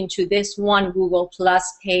owners into this one Google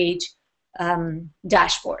Plus page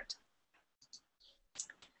dashboard.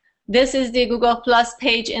 This is the Google Plus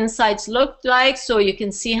page insights look like. So you can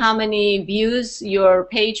see how many views your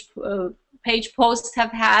page posts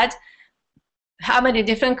have had, how many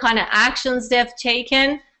different kind of actions they've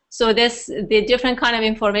taken. So the different kind of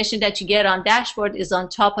information that you get on dashboard is on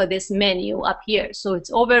top of this menu up here. So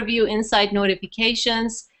it's overview, insight,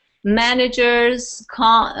 notifications, managers,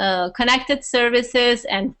 connected services,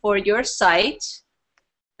 and for your site.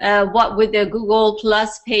 What would the Google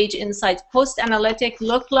Plus page insights post analytic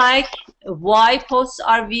look like? Why posts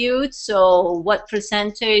are viewed, so what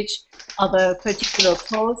percentage of a particular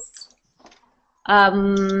post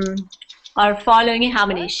are following, how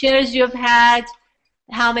many shares you've had,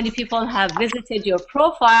 how many people have visited your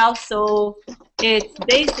profile. So it's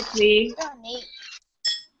basically,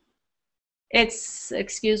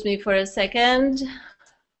 excuse me for a second.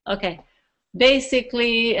 Okay.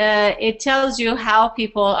 Basically, it tells you how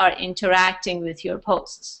people are interacting with your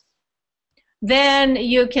posts. Then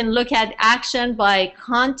you can look at action by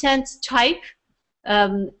content type.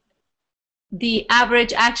 The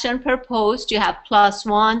average action per post, you have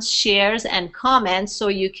 +1, shares, and comments, so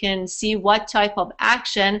you can see what type of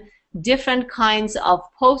action different kinds of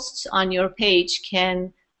posts on your page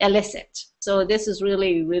can elicit. So this is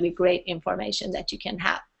really, really great information that you can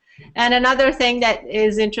have. And another thing that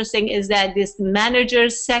is interesting is that this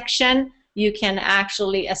managers section, you can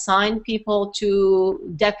actually assign people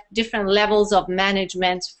to different levels of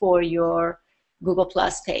management for your Google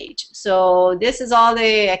Plus page. So this is all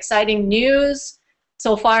the exciting news.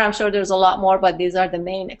 So far, I'm sure there's a lot more, but these are the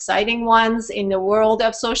main exciting ones in the world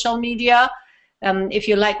of social media. If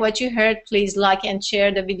you like what you heard, please like and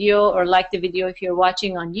share the video, or like the video if you're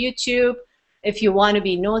watching on YouTube. If you want to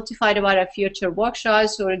be notified about our future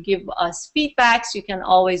workshops or give us feedbacks, you can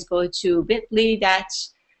always go to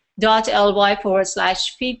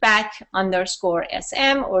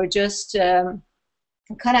bit.ly/feedback_SM, or just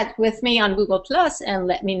connect with me on Google Plus and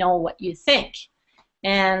let me know what you think.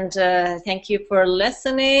 And thank you for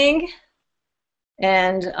listening.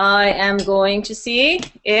 And I am going to see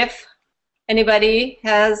if anybody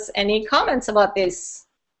has any comments about this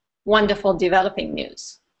wonderful developing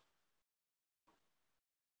news.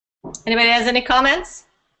 Anybody has any comments?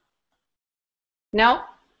 No?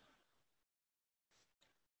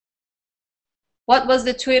 What was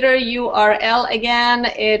the Twitter URL again?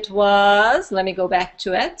 It was, let me go back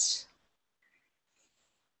to it.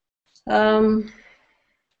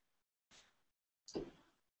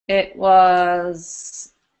 It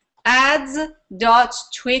was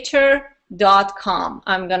ads.twitter.com.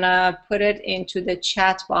 I'm gonna put it into the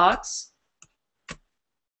chat box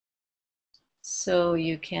so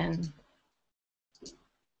you can,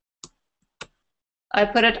 I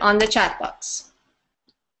put it on the chat box.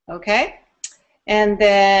 Okay? And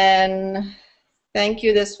then, thank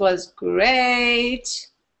you, this was great.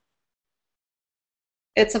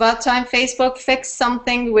 It's about time Facebook fixed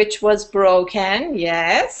something which was broken.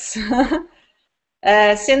 Yes.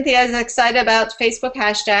 Cynthia is excited about Facebook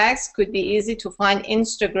hashtags. Could be easy to find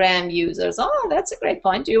Instagram users. Oh, that's a great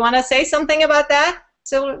point. Do you want to say something about that,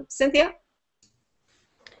 Cynthia?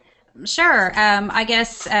 Sure. I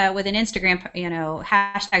guess with an Instagram, you know,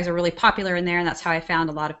 hashtags are really popular in there, and that's how I found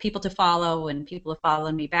a lot of people to follow, and people have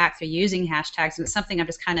followed me back through using hashtags. And it's something I'm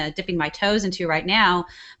just kind of dipping my toes into right now.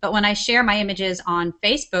 But when I share my images on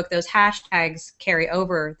Facebook, those hashtags carry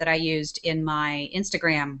over that I used in my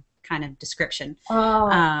Instagram kind of description.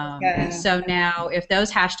 Okay. So now if those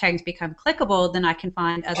hashtags become clickable, then I can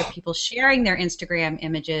find other people sharing their Instagram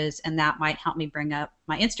images, and that might help me bring up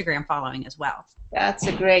my Instagram following as well. That's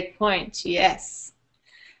a great point, yes.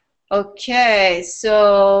 Okay,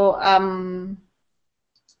 so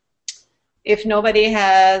if nobody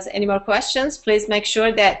has any more questions, please make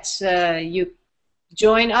sure that you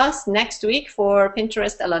join us next week for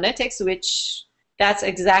Pinterest Analytics, which that's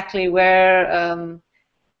exactly where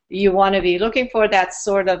you want to be looking for. That's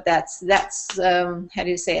sort of, that's how do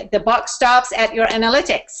you say it? The buck stops at your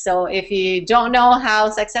analytics. So if you don't know how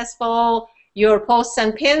successful your posts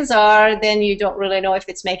and pins are, then you don't really know if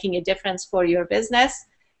it's making a difference for your business.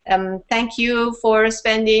 Thank you for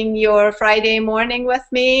spending your Friday morning with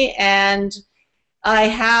me. And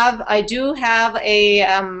I do have a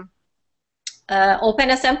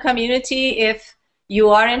OpenSM community. If you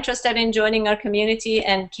are interested in joining our community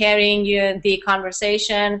and carrying the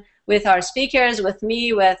conversation with our speakers, with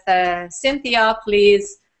me, with Cynthia,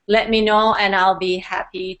 please let me know, and I'll be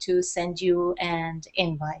happy to send you an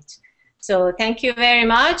invite. So thank you very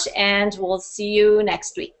much, and we'll see you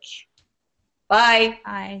next week. Bye.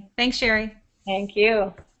 Bye. Thanks, Sherry. Thank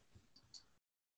you.